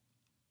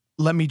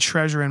 let me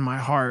treasure in my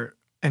heart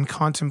and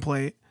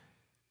contemplate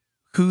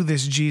who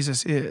this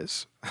Jesus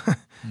is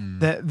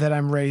that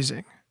I'm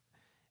raising.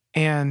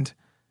 And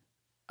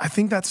I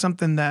think that's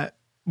something that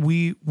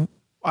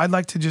I'd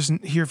like to just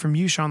hear from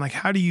you, Sean. Like,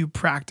 how do you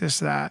practice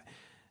that?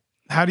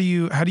 How do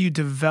you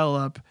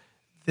develop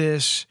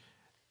this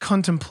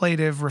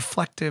contemplative,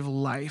 reflective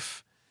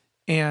life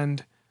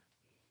and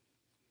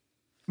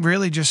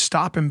really just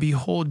stop and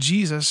behold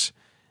Jesus?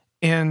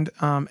 And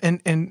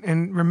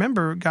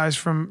remember, guys,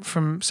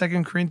 from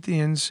 2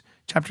 Corinthians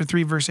chapter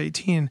 3, verse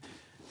 18,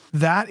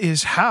 that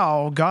is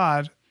how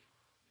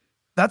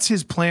that's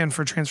his plan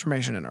for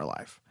transformation in our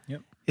life.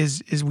 Yep.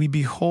 Is we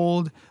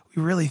behold,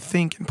 we really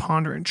think and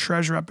ponder and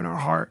treasure up in our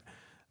heart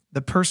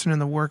the person and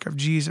the work of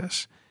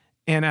Jesus.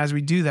 And as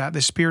we do that,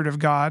 the Spirit of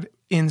God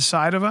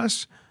inside of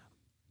us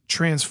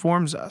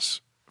transforms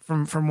us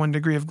from one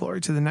degree of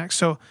glory to the next.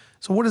 So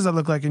what does that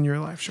look like in your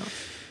life, Sean?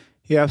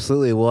 Yeah,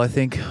 absolutely. Well, I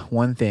think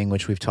one thing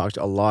which we've talked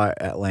a lot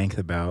at length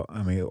about,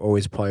 I mean,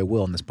 always probably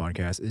will in this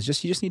podcast, is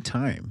you just need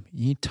time.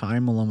 You need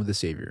time alone with the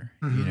Savior,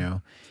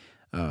 and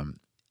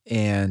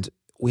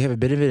we have a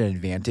bit of an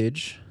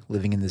advantage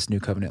living in this new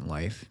covenant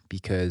life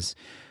because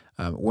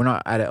we're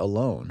not at it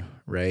alone,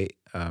 right?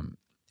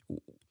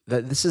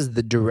 That this is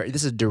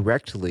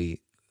directly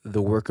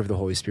the work of the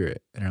Holy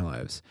Spirit in our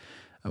lives.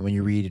 When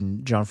you read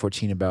in John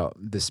 14 about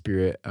the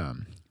Spirit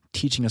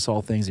teaching us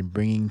all things and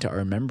bringing to our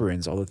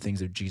remembrance all the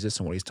things of Jesus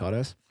and what he's taught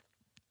us,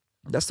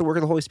 that's the work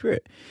of the Holy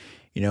Spirit.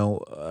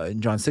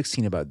 In John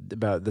 16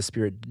 about the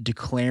Spirit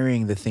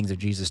declaring the things of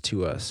Jesus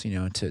to us,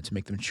 to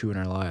make them true in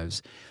our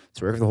lives.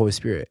 It's the work of the Holy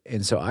Spirit.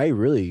 And so I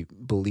really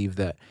believe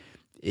that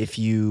if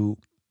you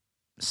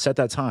set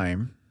that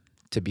time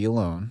to be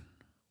alone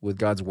with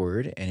God's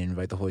word and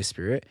invite the Holy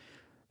Spirit,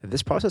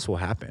 this process will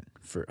happen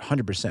for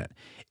 100%.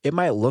 It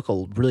might look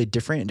really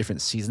different in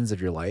different seasons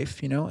of your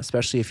life,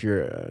 especially if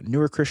you're a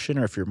newer Christian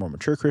or if you're a more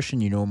mature Christian,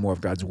 more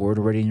of God's word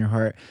already in your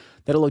heart.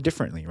 That'll look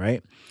differently,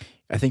 right?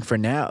 I think for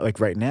now, like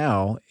right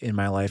now in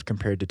my life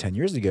compared to 10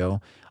 years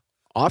ago,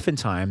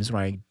 oftentimes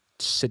when I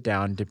sit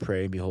down to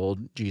pray and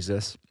behold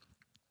Jesus,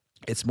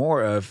 it's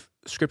more of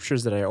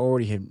scriptures that I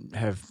already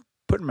have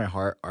put in my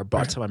heart are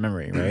brought to my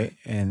memory, right?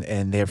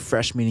 And they have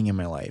fresh meaning in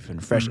my life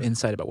and fresh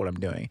insight about what I'm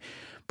doing.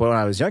 But when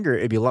I was younger,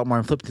 it'd be a lot more.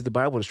 I'm flipping through the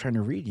Bible, just trying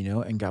to read,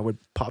 and God would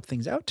pop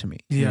things out to me.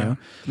 You know?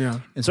 Yeah.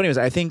 And so, anyways,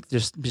 I think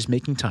just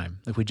making time,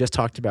 like we just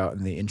talked about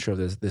in the intro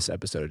of this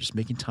episode, just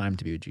making time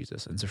to be with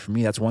Jesus. And so for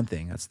me, that's one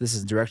thing. This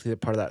is directly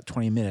part of that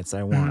 20 minutes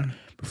I want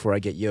before I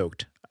get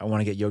yoked. I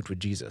want to get yoked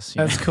with Jesus.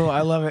 That's cool.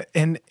 I love it.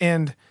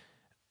 And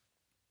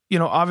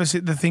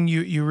obviously the thing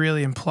you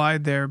really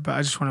implied there, but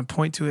I just want to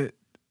point to it,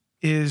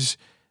 is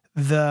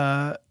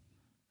the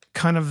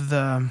kind of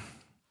the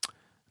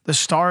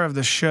star of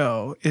the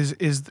show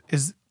is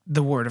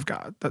the Word of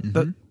God.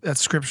 That's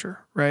Scripture,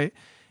 right?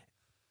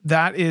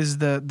 That is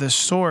the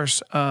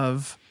source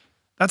of.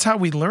 That's how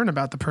we learn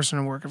about the person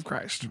and work of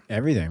Christ.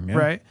 Everything, yeah.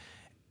 Right?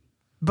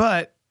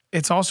 But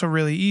it's also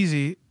really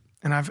easy,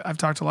 and I've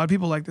talked to a lot of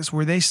people like this,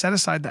 where they set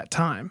aside that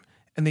time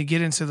and they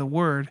get into the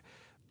Word,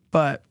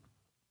 but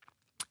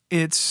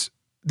there's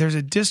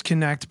a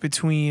disconnect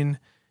between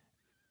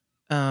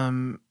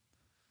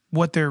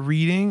what they're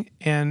reading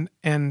and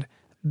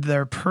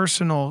their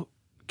personal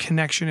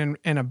connection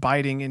and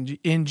abiding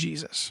in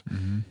Jesus.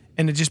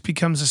 And it just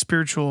becomes a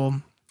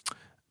spiritual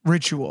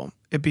ritual.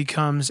 It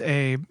becomes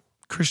a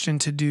Christian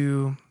to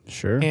do.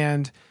 Sure.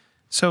 And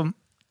so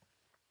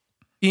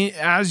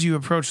as you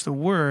approach the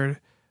Word,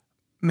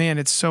 man,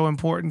 it's so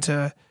important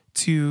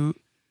to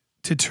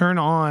turn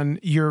on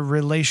your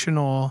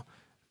relational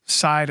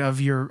side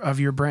of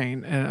your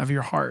brain and of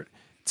your heart,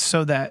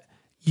 so that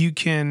you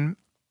can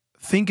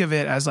think of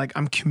it as like,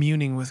 I'm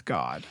communing with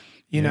God,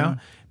 you know,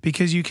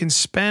 because you can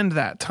spend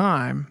that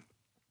time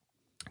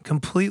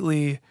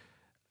completely,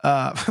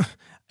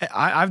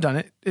 I've done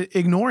it,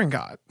 ignoring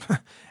God.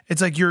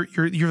 It's like you're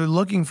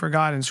looking for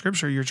God in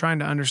Scripture. You're trying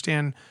to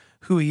understand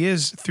who He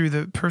is through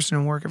the person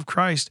and work of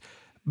Christ,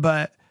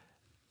 but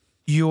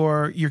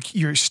you're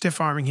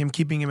stiff arming Him,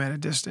 keeping Him at a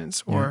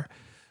distance,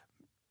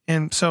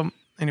 and so.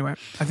 Anyway,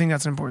 I think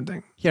that's an important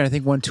thing. Yeah, I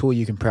think one tool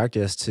you can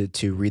practice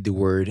to read the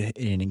Word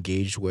in an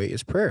engaged way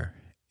is prayer.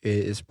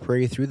 Is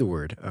pray through the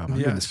Word. I'm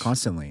doing this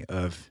constantly,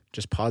 of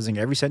just pausing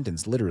every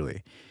sentence,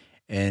 literally,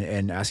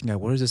 and asking God,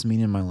 what does this mean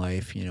in my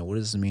life? What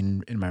does this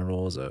mean in my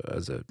role as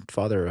a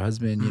father or a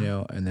husband?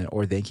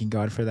 Or thanking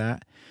God for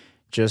that.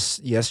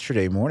 Just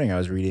yesterday morning, I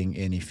was reading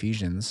in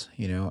Ephesians,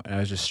 and I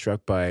was just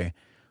struck by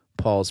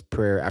Paul's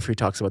prayer after he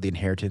talks about the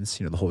inheritance,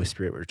 the Holy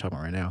Spirit, what we're talking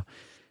about right now.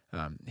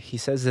 He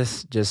says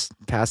this just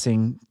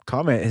passing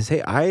comment is,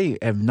 hey, I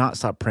have not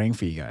stopped praying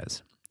for you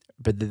guys.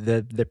 But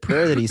the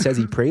prayer that he says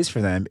he prays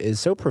for them is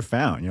so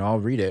profound. I'll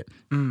read it.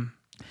 I'm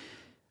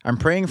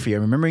praying for you.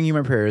 I'm remembering you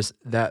in my prayers,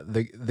 that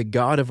the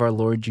God of our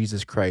Lord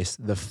Jesus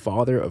Christ, the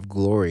Father of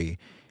glory,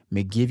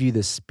 may give you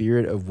the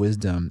spirit of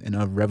wisdom and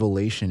of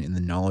revelation in the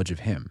knowledge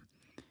of Him,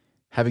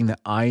 having the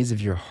eyes of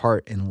your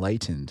heart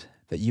enlightened,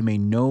 that you may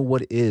know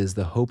what is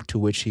the hope to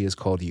which He has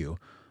called you,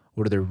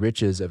 what are the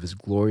riches of His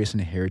glorious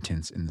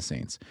inheritance in the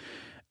saints.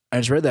 I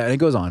just read that, and it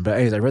goes on. But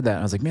anyways, I read that, and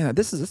I was like, man,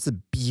 this is a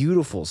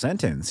beautiful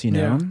sentence,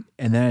 Yeah.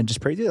 And then I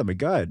just prayed to them, like,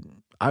 God,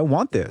 I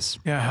want this.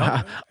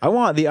 Yeah, I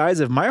want the eyes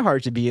of my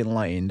heart to be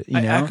enlightened.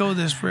 I echo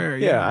this prayer.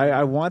 Yeah,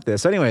 I want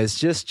this. So anyways,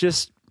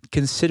 just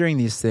considering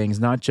these things,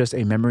 not just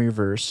a memory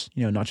verse,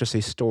 not just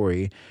a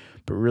story,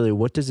 but really,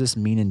 what does this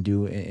mean and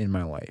do in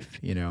my life?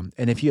 And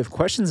if you have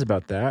questions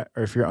about that,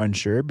 or if you're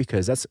unsure,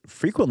 because that's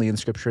frequently in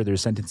Scripture,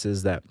 there's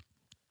sentences that,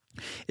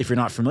 if you're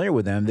not familiar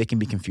with them, they can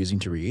be confusing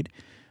to read.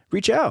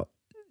 Reach out.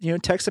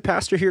 Text a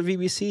pastor here at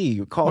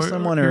VBC, call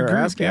someone or group,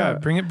 ask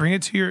out. Bring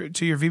it to your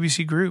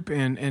VBC group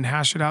and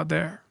hash it out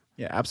there.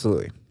 Yeah,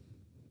 absolutely.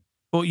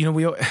 Well,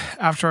 we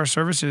after our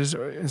services,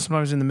 and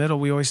sometimes in the middle,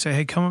 we always say,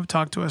 "Hey, come up,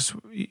 talk to us."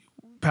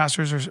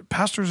 Pastors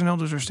and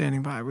elders are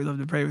standing by. We'd love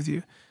to pray with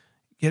you.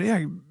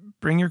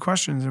 Bring your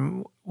questions,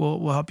 and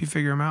we'll help you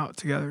figure them out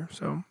together.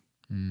 So.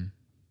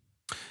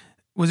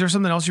 Was there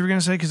something else you were going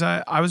to say? Because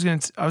I was going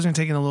to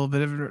take in a little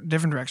bit of a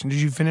different direction.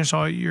 Did you finish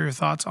all your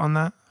thoughts on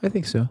that? I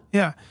think so.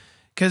 Yeah,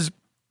 because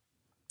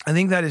I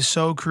think that is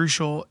so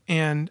crucial,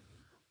 and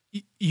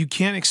you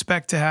can't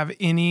expect to have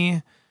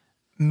any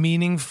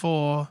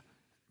meaningful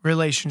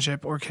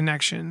relationship or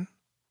connection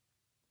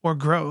or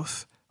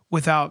growth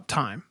without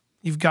time.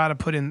 You've got to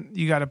put in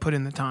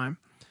the time,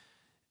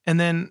 and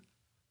then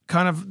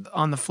kind of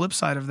on the flip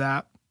side of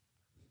that.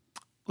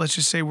 Let's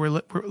just say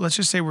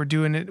we're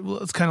doing it.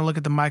 Let's kind of look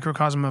at the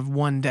microcosm of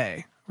one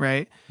day,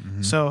 right?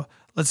 So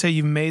let's say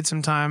you've made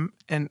some time,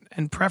 and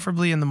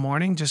preferably in the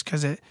morning, just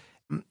because it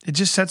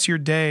just sets your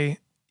day,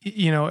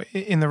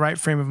 in the right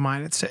frame of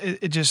mind.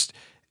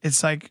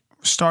 It's like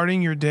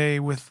starting your day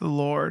with the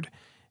Lord.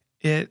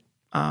 It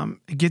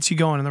gets you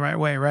going in the right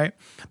way, right?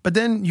 But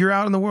then you're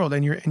out in the world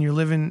and you're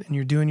living and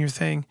you're doing your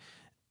thing.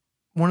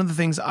 One of the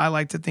things I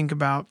like to think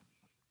about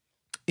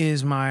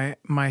is my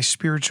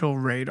spiritual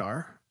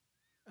radar.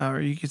 Or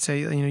you could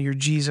say, your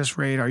Jesus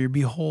radar, your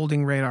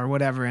beholding radar,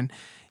 whatever. And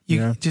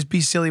you just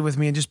be silly with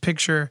me and just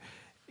picture,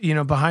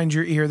 behind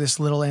your ear, this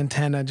little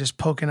antenna just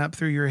poking up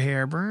through your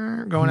hair,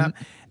 going up.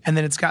 And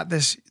then it's got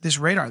this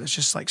radar that's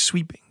just like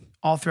sweeping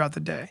all throughout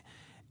the day.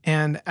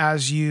 And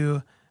as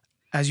you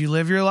as you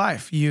live your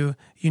life, you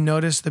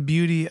notice the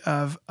beauty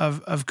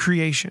of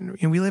creation.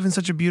 And we live in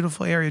such a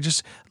beautiful area.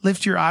 Just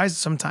lift your eyes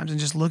sometimes and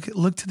just look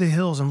to the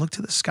hills and look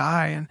to the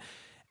sky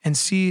and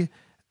see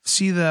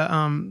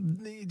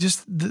the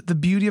just the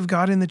beauty of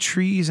God in the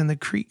trees and the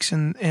creeks,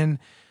 and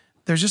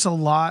there's just a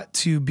lot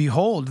to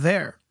behold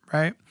there,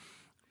 right?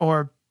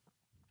 Or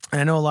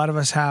I know a lot of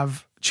us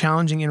have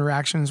challenging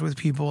interactions with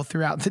people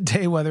throughout the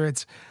day, whether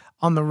it's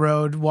on the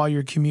road while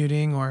you're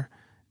commuting or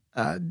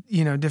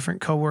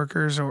different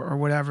coworkers or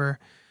whatever.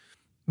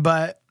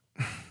 But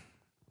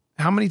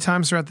how many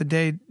times throughout the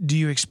day do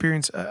you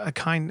experience a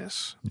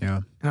kindness? Yeah.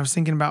 And I was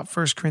thinking about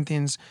 1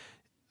 Corinthians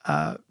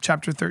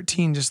chapter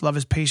 13, just love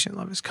is patient,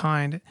 love is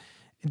kind.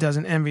 It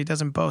doesn't envy, it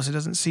doesn't boast, it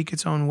doesn't seek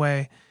its own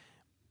way.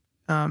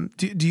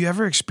 Do you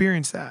ever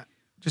experience that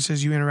just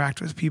as you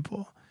interact with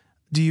people?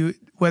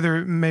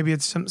 Whether maybe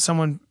it's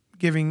someone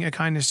giving a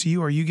kindness to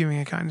you or you giving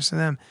a kindness to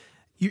them,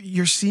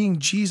 you're seeing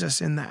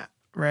Jesus in that,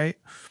 right?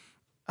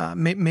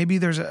 Maybe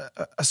there's a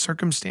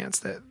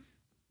circumstance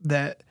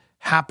that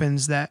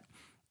happens that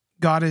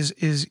God is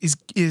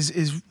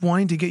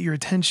wanting to get your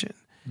attention.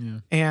 Yeah.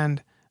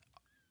 And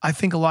I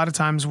think a lot of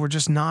times we're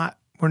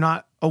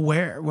not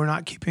aware. We're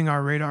not keeping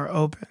our radar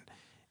open.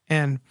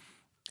 And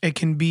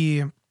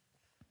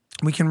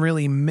we can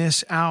really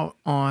miss out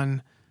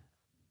on,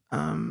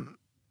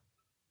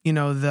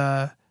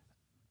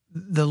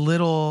 the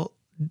little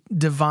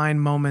divine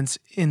moments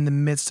in the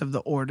midst of the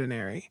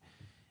ordinary.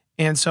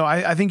 And so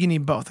I think you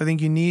need both. I think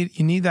you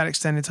need that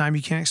extended time.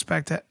 You can't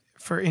expect that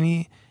for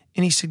any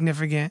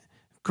significant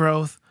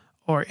growth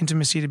or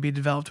intimacy to be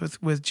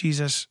developed with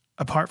Jesus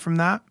apart from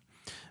that.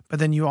 But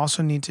then you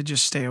also need to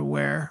just stay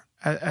aware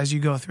as you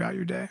go throughout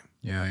your day.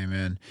 Yeah,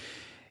 amen.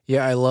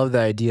 Yeah, I love the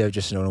idea of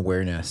just an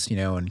awareness,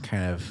 and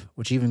kind of,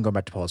 which even going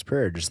back to Paul's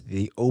prayer, just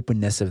the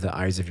openness of the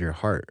eyes of your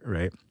heart,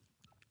 right?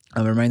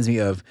 It reminds me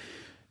of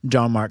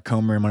John Mark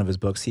Comer in one of his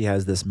books. He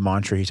has this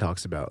mantra he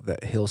talks about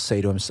that he'll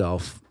say to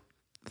himself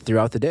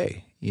throughout the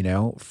day,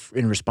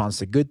 in response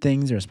to good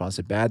things, in response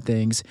to bad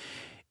things,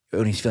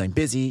 when he's feeling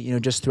busy,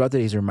 just throughout the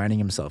day, he's reminding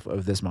himself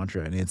of this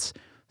mantra, and it's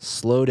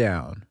slow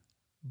down,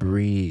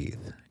 breathe,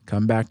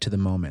 come back to the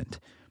moment,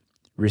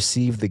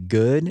 receive the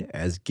good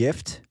as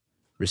gift,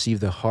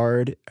 receive the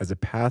hard as a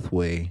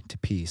pathway to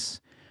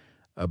peace,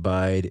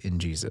 abide in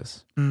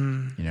Jesus.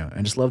 And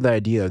just love the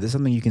idea of this is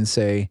something you can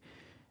say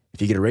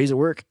if you get a raise at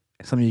work,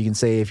 something you can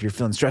say if you're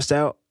feeling stressed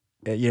out,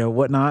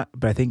 whatnot.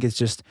 But I think it's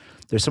just,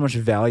 there's so much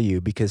value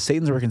because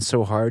Satan's working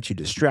so hard to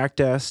distract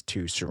us,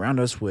 to surround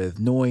us with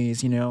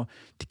noise, to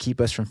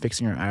keep us from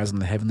fixing our eyes on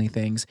the heavenly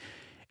things.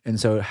 And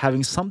so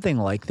having something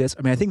like this,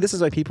 I think this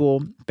is why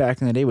people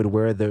back in the day would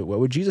wear what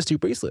would Jesus do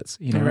bracelets,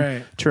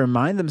 right, to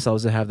remind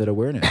themselves to have that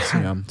awareness, So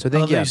I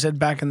think, you said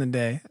back in the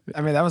day.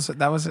 That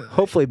was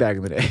hopefully back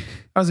in the day.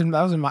 That was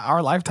in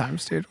our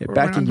lifetimes, dude. Yeah,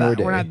 back in your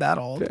day. We're not that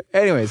old.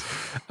 Anyways,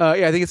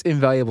 I think it's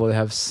invaluable to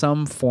have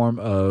some form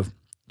of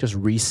just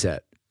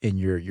reset in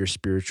your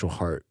spiritual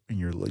heart in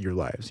your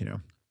lives,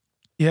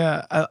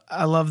 Yeah,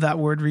 I love that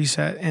word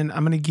reset, and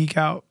I'm gonna geek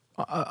out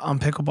on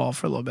pickleball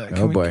for a little bit.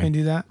 Can we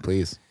do that?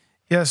 Please.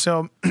 Yeah,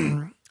 so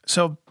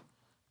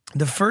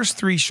the first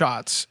 3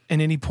 shots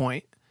at any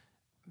point,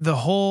 the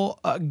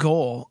whole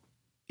goal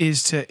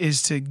is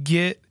to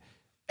get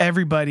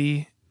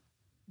everybody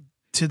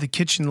to the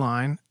kitchen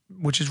line,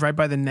 which is right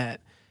by the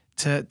net,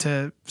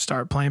 to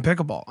start playing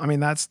pickleball.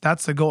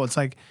 That's the goal. It's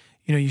like,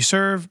 you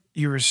serve,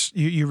 you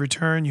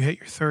return, you hit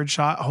your 3rd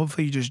shot.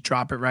 Hopefully you just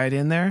drop it right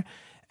in there.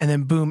 And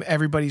then boom,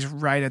 everybody's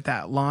right at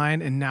that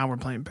line, and now we're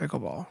playing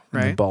pickleball,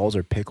 right? And the balls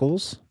are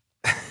pickles?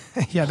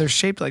 Yeah, they're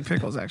shaped like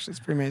pickles, actually. It's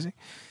pretty amazing.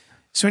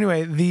 So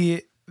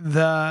anyway,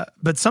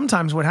 but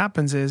sometimes what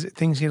happens is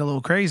things get a little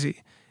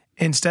crazy.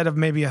 Instead of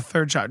maybe a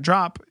 3rd shot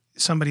drop,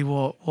 somebody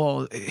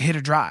will hit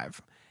a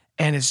drive.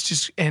 And it's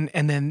just, and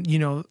then,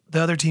 the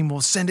other team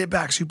will send it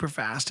back super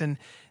fast, and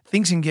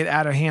things can get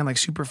out of hand like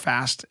super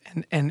fast,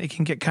 and it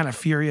can get kind of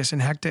furious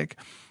and hectic,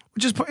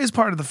 which is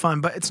part of the fun,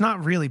 but it's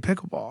not really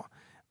pickleball,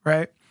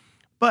 right?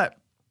 But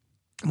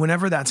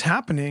whenever that's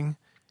happening,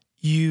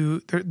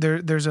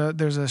 there's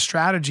a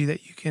strategy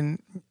that you can,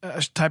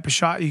 a type of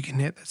shot you can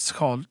hit that's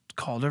called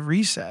a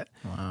reset.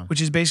 Wow. Which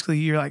is basically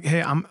you're like,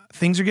 hey,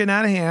 things are getting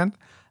out of hand,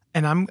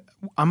 and I'm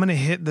gonna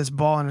hit this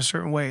ball in a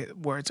certain way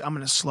where I'm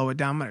gonna slow it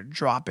down, I'm gonna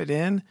drop it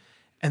in,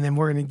 and then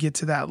we're gonna get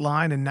to that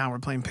line, and now we're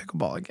playing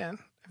pickleball again,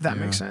 if that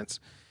makes sense.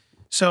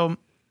 So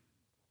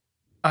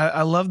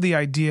I love the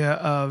idea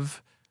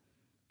of,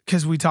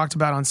 because we talked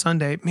about on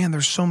Sunday, man,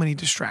 there's so many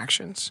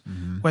distractions,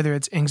 whether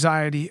it's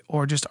anxiety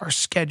or just our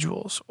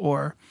schedules,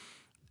 or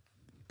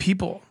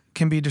people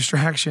can be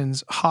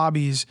distractions,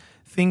 hobbies,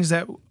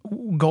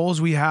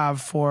 goals we have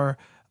for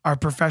our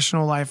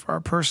professional life, or our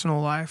personal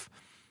life.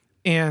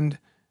 And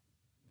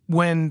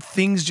when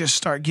things just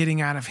start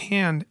getting out of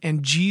hand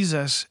and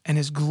Jesus and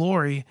his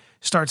glory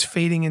starts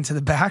fading into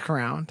the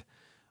background,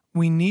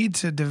 we need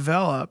to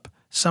develop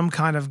some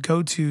kind of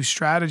go-to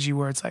strategy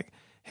where it's like,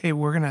 hey,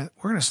 we're gonna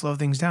slow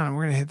things down, and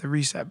we're gonna hit the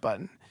reset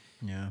button.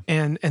 Yeah.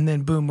 And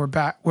then boom, we're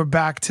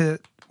back to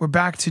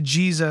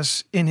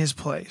Jesus in his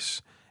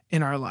place.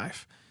 in our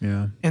life.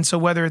 Yeah. And so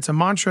whether it's a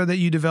mantra that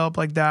you develop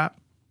like that,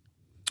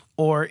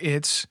 or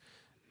it's,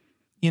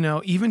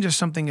 even just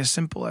something as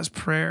simple as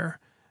prayer,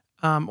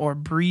 or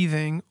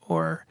breathing,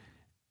 or,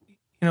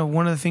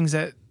 one of the things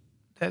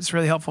that's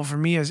really helpful for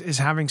me is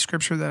having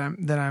scripture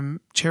that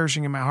I'm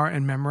cherishing in my heart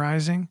and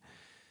memorizing.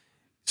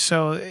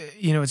 So,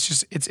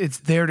 it's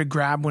there to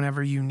grab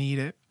whenever you need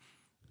it.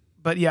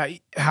 But yeah,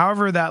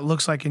 however that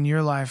looks like in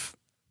your life,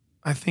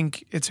 I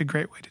think it's a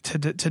great way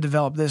to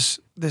develop this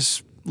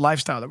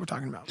lifestyle that we're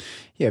talking about.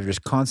 Yeah,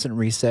 just constant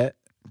reset,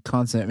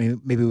 constant.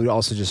 Maybe we would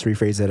also just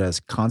rephrase that as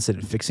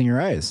constant fixing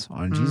your eyes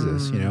on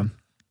Jesus.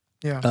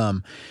 Yeah.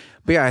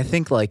 But yeah, I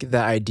think like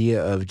that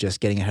idea of just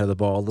getting ahead of the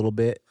ball a little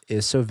bit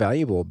is so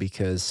valuable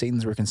because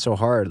Satan's working so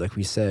hard, like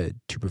we said,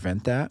 to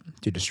prevent that,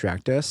 to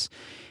distract us.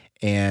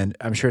 And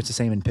I'm sure it's the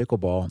same in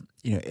pickleball.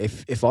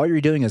 If all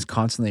you're doing is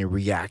constantly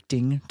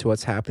reacting to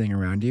what's happening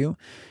around you,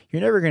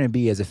 you're never going to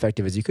be as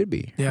effective as you could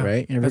be,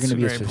 right? You're never going to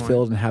be as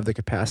fulfilled and have the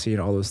capacity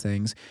and all those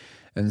things.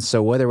 And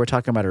so whether we're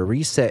talking about a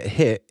reset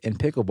hit in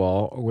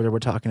pickleball or whether we're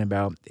talking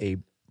about a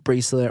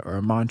bracelet or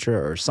a mantra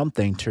or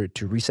something to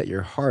reset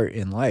your heart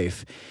in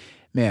life,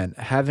 man,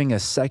 having a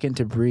second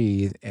to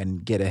breathe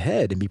and get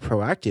ahead and be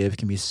proactive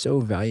can be so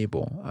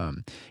valuable.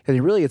 And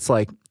really, it's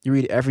like you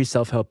read every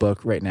self-help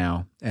book right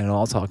now, and it'll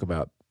all talk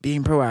about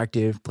being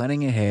proactive,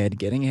 planning ahead,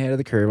 getting ahead of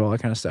the curve, all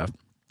that kind of stuff.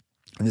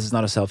 And this is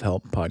not a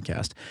self-help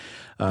podcast.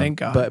 Thank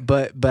God.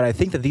 But I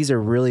think that these are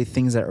really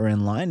things that are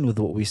in line with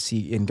what we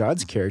see in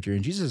God's character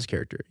and Jesus'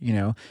 character.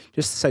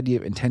 Just this idea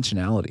of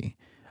intentionality,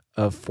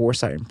 of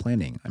foresight and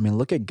planning. I mean,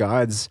 look at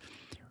God's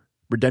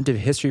redemptive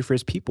history for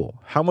his people.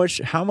 How much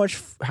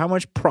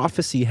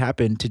prophecy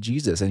happened to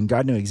Jesus, and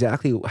God knew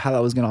exactly how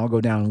that was going to all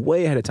go down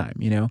way ahead of time,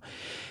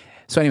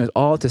 So anyways,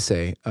 all to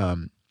say,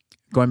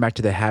 going back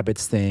to the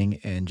habits thing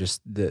and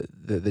just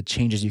the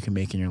changes you can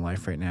make in your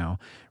life right now,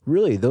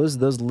 really those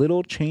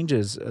little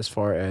changes as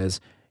far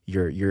as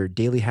your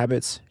daily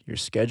habits, your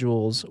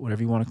schedules,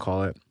 whatever you want to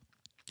call it,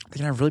 they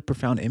can have really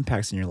profound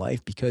impacts in your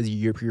life because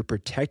you're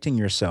protecting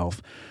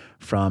yourself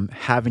from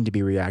having to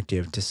be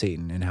reactive to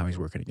Satan and how he's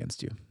working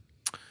against you.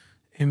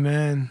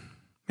 Amen.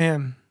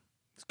 Man,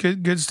 it's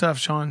good stuff,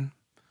 Sean.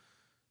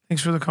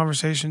 Thanks for the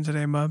conversation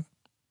today, bub.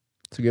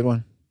 It's a good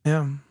one.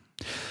 Yeah.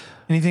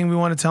 Anything we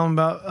want to tell them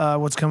about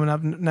what's coming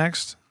up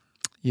next?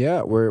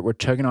 Yeah, we're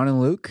chugging on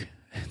in Luke.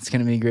 It's going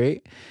to be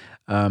great.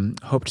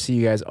 Hope to see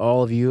you guys,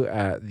 all of you,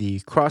 at the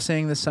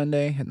Crossing this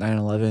Sunday at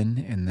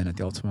 9/11, and then at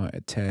the Ultima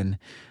at 10.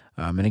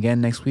 And again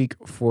next week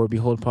for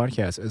Behold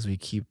Podcast as we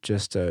keep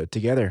just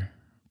together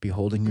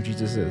beholding who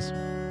Jesus is.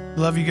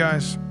 Love you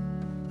guys.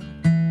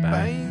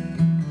 Bye.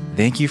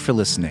 Thank you for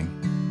listening.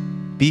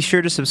 Be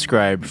sure to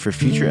subscribe for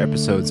future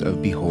episodes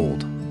of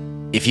Behold.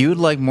 If you would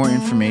like more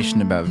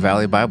information about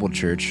Valley Bible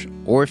Church,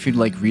 or if you'd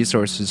like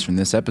resources from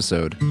this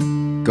episode,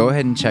 go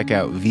ahead and check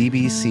out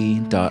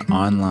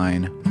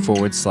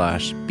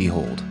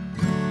vbc.online/behold.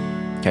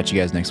 Catch you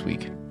guys next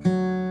week.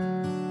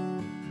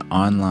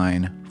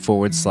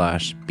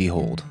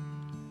 Online/behold.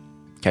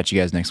 Catch you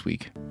guys next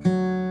week.